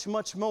much,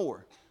 much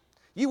more.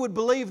 You would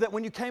believe that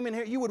when you came in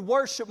here, you would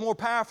worship more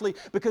powerfully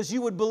because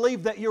you would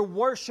believe that your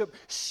worship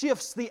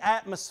shifts the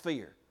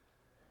atmosphere.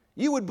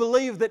 You would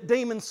believe that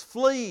demons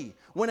flee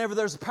whenever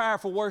there's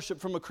powerful worship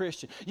from a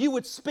Christian. You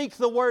would speak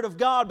the Word of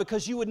God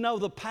because you would know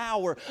the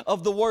power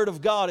of the Word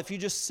of God if you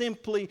just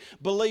simply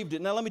believed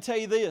it. Now let me tell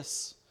you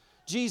this.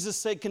 Jesus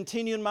said,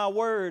 continue in my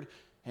word,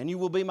 and you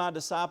will be my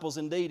disciples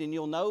indeed, and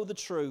you'll know the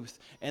truth,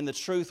 and the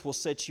truth will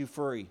set you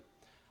free.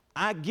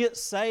 I get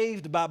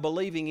saved by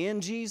believing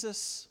in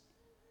Jesus,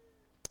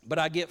 but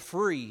I get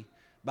free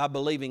by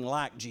believing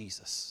like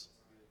Jesus.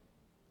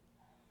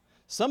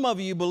 Some of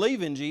you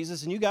believe in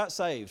Jesus, and you got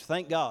saved.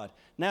 Thank God.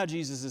 Now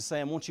Jesus is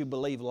saying, won't you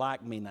believe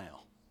like me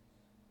now?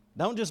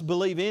 Don't just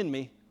believe in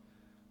me.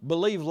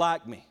 Believe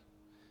like me.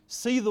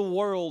 See the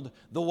world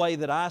the way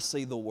that I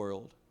see the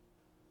world.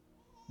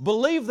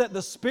 Believe that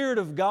the Spirit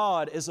of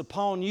God is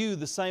upon you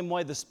the same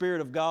way the Spirit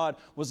of God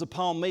was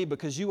upon me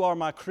because you are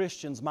my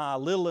Christians, my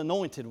little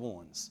anointed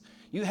ones.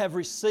 You have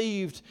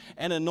received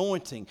an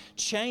anointing.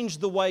 Change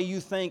the way you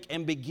think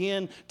and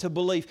begin to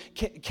believe.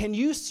 Can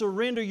you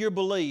surrender your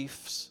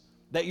beliefs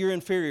that you're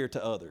inferior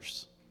to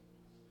others?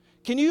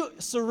 Can you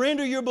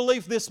surrender your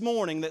belief this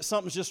morning that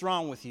something's just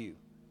wrong with you?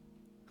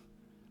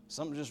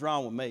 Something's just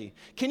wrong with me.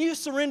 Can you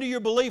surrender your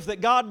belief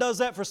that God does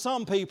that for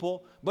some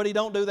people, but He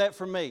don't do that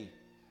for me?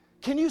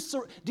 Do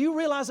you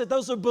realize that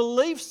those are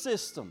belief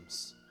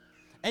systems?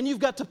 And you've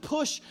got to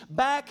push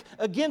back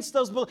against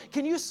those beliefs.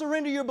 Can you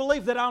surrender your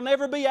belief that I'll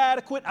never be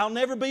adequate, I'll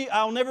never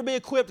be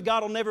equipped,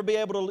 God will never be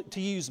able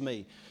to use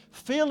me?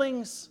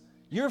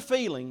 Your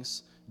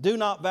feelings do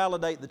not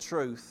validate the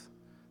truth.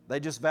 They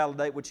just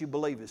validate what you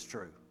believe is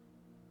true.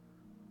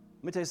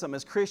 Let me tell you something.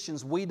 As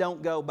Christians, we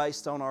don't go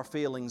based on our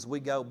feelings. We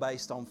go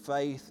based on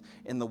faith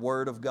in the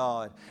Word of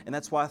God. And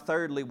that's why,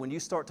 thirdly, when you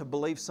start to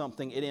believe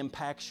something, it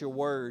impacts your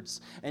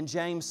words. And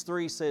James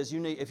 3 says,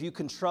 if you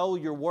control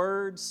your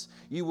words,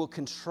 you will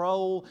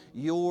control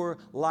your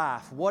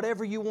life.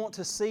 Whatever you want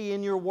to see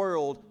in your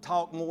world,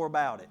 talk more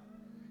about it.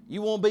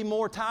 You want to be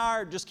more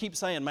tired? Just keep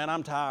saying, man,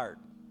 I'm tired.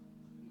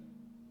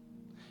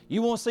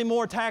 You want to see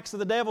more attacks of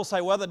the devil?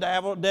 Say, well, the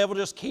devil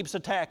just keeps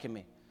attacking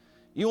me.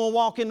 You want to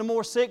walk into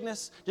more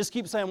sickness? Just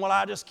keep saying, well,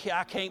 I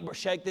can't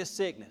shake this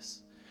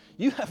sickness.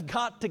 You have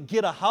got to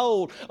get a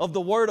hold of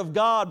the Word of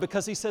God,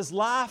 because He says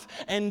life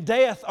and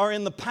death are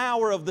in the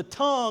power of the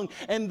tongue,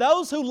 and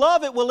those who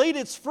love it will eat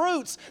its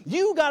fruits.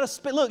 You got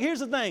to look, here's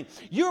the thing.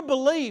 Your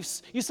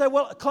beliefs, you say,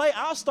 well, Clay,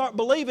 I'll start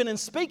believing and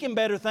speaking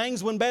better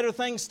things when better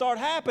things start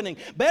happening.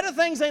 Better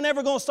things ain't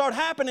ever going to start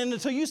happening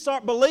until you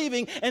start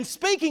believing and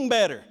speaking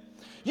better.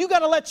 You got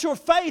to let your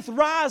faith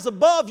rise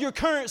above your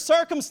current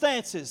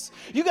circumstances.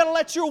 You got to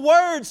let your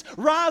words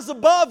rise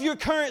above your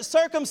current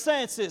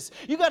circumstances.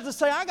 You got to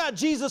say, I got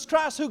Jesus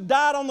Christ who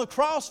died on the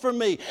cross for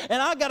me,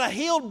 and I got a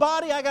healed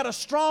body, I got a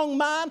strong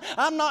mind,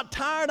 I'm not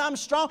tired, I'm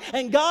strong,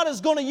 and God is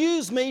going to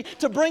use me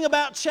to bring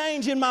about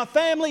change in my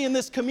family, in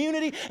this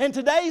community, and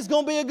today's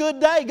going to be a good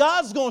day.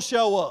 God's going to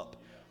show up.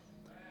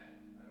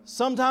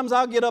 Sometimes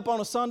I'll get up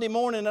on a Sunday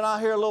morning and I'll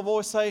hear a little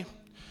voice say,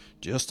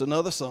 just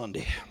another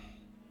Sunday.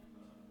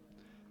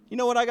 You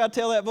know what I got to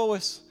tell that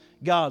voice?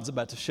 God's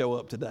about to show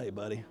up today,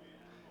 buddy.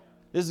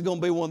 This is going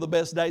to be one of the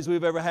best days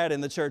we've ever had in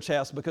the church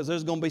house, because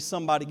there's going to be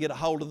somebody get a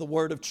hold of the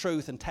word of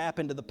truth and tap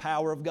into the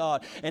power of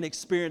God and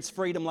experience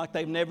freedom like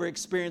they've never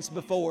experienced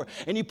before.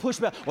 And you push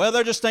back, well,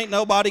 there just ain't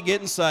nobody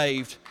getting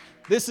saved.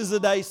 This is the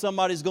day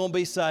somebody's going to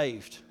be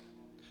saved.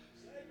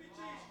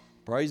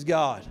 Praise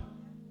God.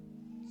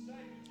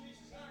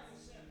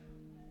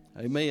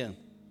 Amen.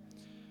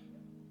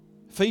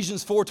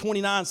 Ephesians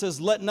 4:29 says,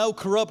 let no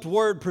corrupt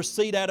word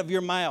proceed out of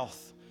your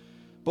mouth,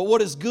 but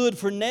what is good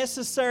for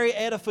necessary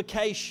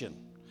edification,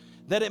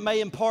 that it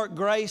may impart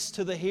grace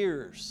to the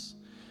hearers.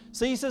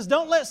 See, he says,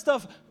 don't let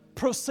stuff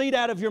proceed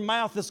out of your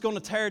mouth that's going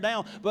to tear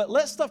down, but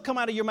let stuff come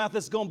out of your mouth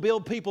that's going to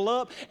build people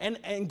up.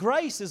 And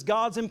grace is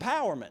God's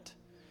empowerment.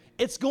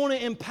 It's going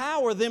to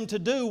empower them to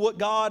do what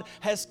God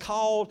has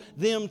called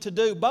them to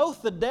do.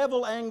 Both the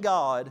devil and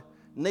God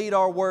need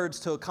our words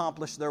to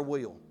accomplish their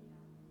will.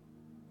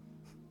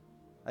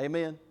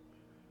 Amen.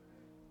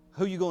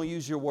 Who are you going to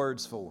use your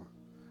words for?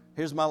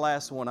 Here's my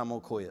last one, I'm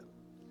going to quit.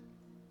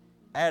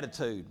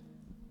 Attitude.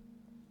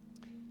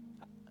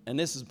 And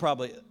this is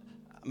probably,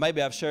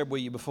 maybe I've shared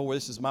with you before,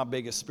 this is my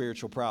biggest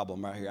spiritual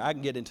problem right here. I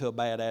can get into a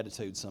bad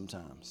attitude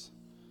sometimes.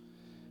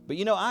 But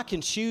you know, I can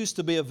choose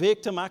to be a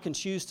victim. I can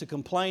choose to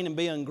complain and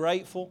be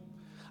ungrateful.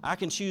 I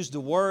can choose to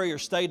worry or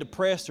stay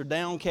depressed or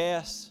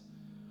downcast.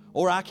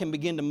 Or I can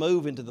begin to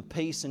move into the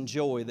peace and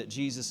joy that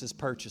Jesus has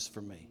purchased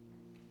for me.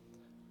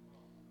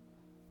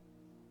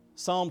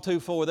 Psalm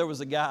 2:4, there was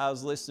a guy I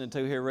was listening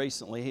to here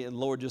recently. The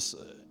Lord just,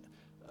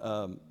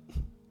 I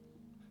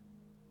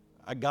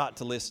got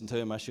to listen to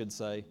him, I should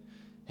say.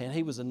 And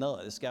he was a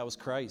nut. This guy was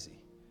crazy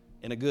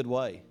in a good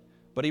way.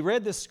 But he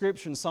read this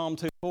scripture in Psalm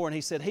 2:4, and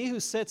he said, he who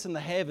sits in the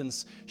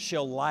heavens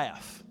shall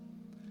laugh.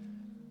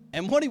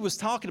 And what he was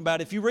talking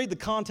about, if you read the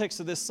context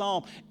of this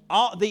psalm,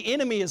 the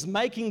enemy is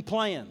making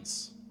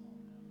plans.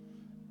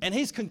 And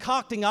he's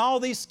concocting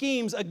all these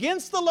schemes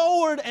against the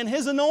Lord and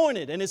His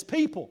anointed and His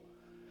people.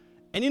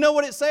 And you know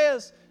what it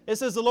says? It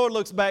says the Lord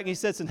looks back and He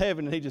sits in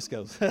heaven and He just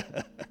goes,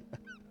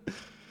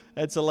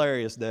 that's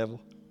hilarious, devil.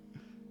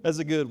 That's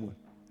a good one.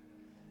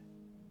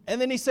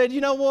 And then He said,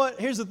 you know what?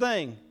 Here's the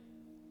thing.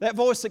 That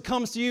voice that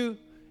comes to you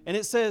and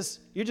it says,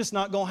 you're just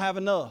not going to have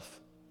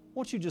enough.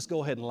 Why don't you just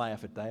go ahead and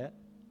laugh at that?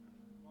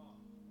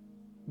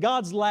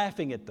 God's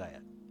laughing at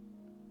that.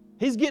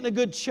 He's getting a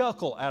good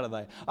chuckle out of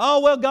that. Oh,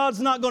 well, God's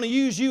not going to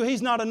use you.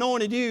 He's not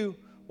anointed you.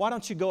 Why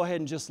don't you go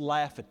ahead and just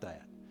laugh at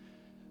that?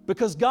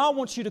 Because God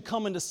wants you to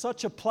come into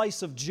such a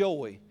place of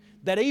joy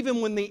that even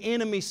when the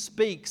enemy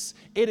speaks,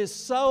 it is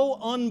so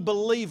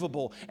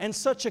unbelievable and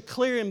such a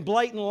clear and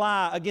blatant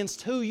lie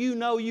against who you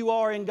know you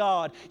are in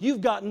God. You've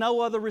got no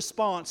other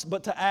response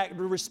but to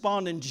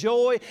respond in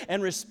joy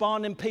and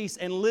respond in peace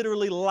and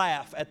literally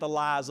laugh at the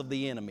lies of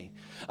the enemy.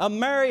 A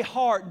merry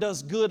heart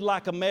does good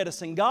like a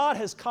medicine. God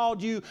has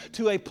called you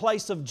to a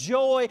place of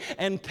joy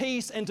and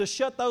peace and to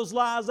shut those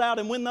lies out.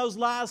 And when those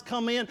lies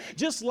come in,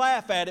 just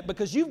laugh at it,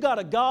 because you've got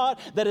a God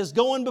that is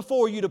going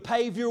before you to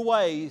pave your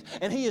way,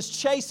 and He is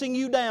chasing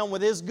you down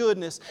with His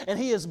goodness, and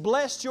He has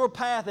blessed your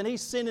path, and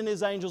He's sending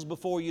His angels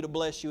before you to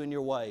bless you in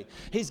your way.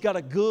 He's got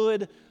a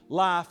good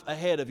life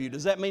ahead of you.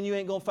 Does that mean you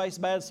ain't going to face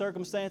bad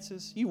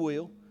circumstances? You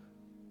will.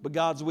 But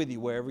God's with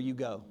you wherever you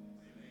go.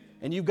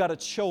 And you've got a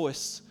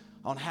choice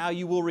on how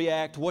you will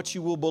react, what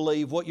you will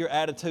believe, what your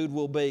attitude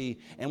will be,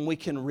 and we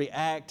can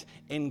react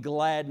in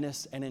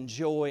gladness and in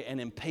joy and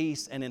in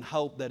peace and in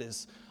hope that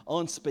is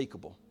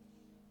unspeakable.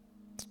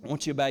 I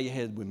want you to bow your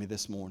head with me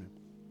this morning.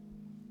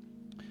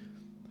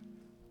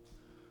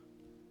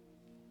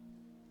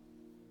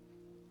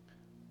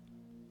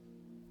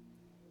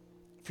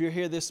 If you're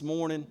here this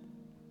morning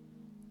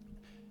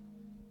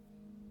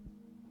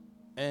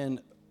and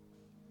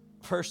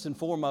first and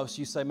foremost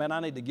you say, man,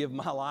 I need to give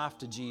my life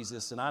to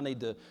Jesus, and I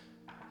need to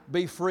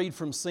be freed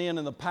from sin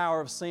and the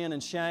power of sin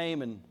and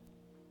shame, and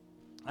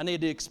I need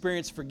to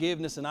experience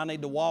forgiveness, and I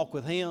need to walk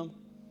with Him.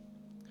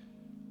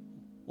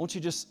 Won't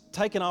you just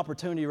take an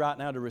opportunity right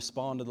now to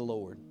respond to the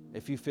Lord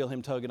if you feel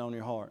Him tugging on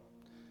your heart?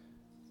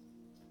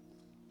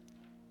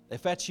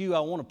 If that's you, I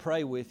want to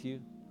pray with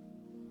you.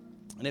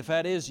 And if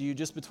that is you,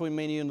 just between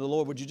me and you and the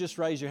Lord, would you just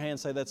raise your hand and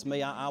say, that's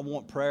me. I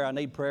want prayer. I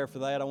need prayer for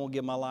that. I want to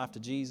give my life to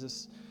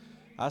Jesus.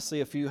 I see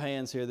a few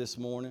hands here this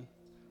morning.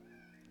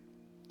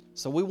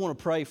 So we want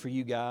to pray for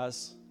you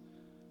guys.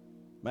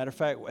 Matter of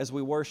fact, as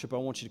we worship, I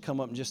want you to come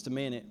up in just a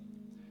minute.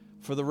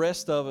 For the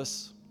rest of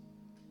us,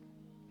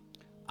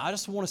 I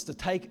just want us to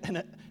take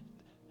an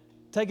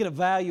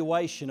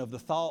evaluation of the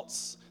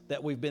thoughts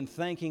that we've been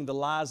thinking, the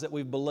lies that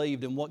we've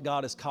believed, and what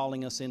God is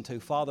calling us into.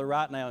 Father,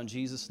 right now in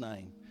Jesus'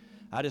 name,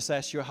 I just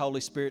ask your Holy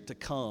Spirit to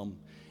come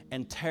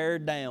and tear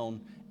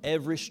down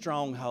every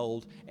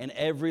stronghold and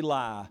every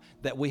lie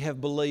that we have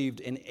believed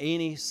in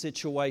any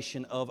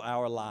situation of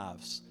our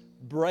lives.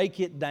 Break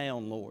it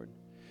down, Lord.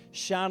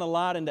 Shine a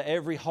light into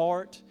every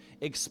heart.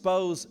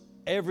 Expose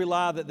every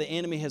lie that the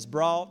enemy has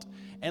brought.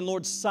 And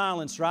Lord,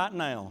 silence right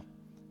now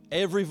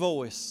every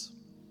voice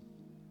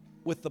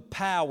with the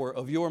power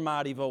of your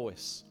mighty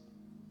voice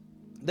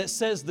that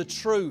says the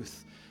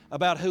truth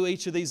about who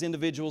each of these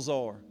individuals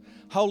are.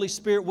 Holy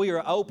Spirit, we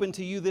are open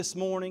to you this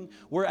morning.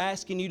 We're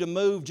asking you to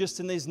move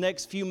just in these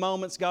next few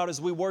moments, God, as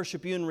we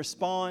worship you and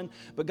respond.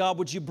 But God,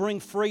 would you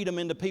bring freedom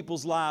into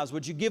people's lives?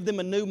 Would you give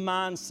them a new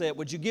mindset?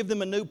 Would you give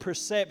them a new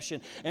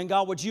perception? And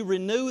God, would you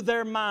renew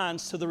their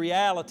minds to the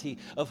reality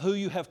of who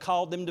you have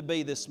called them to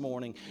be this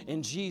morning?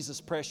 In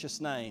Jesus' precious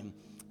name,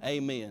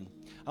 amen.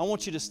 I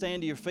want you to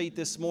stand to your feet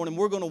this morning.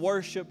 We're going to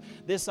worship.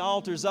 This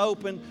altar's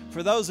open.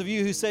 For those of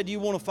you who said you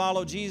want to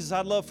follow Jesus,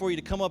 I'd love for you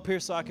to come up here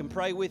so I can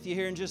pray with you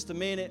here in just a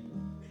minute.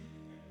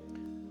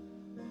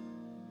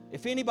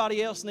 If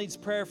anybody else needs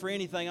prayer for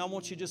anything, I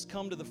want you to just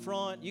come to the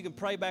front. You can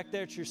pray back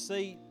there at your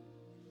seat.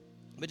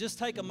 But just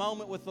take a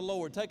moment with the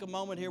Lord. Take a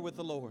moment here with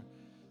the Lord.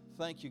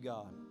 Thank you,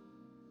 God.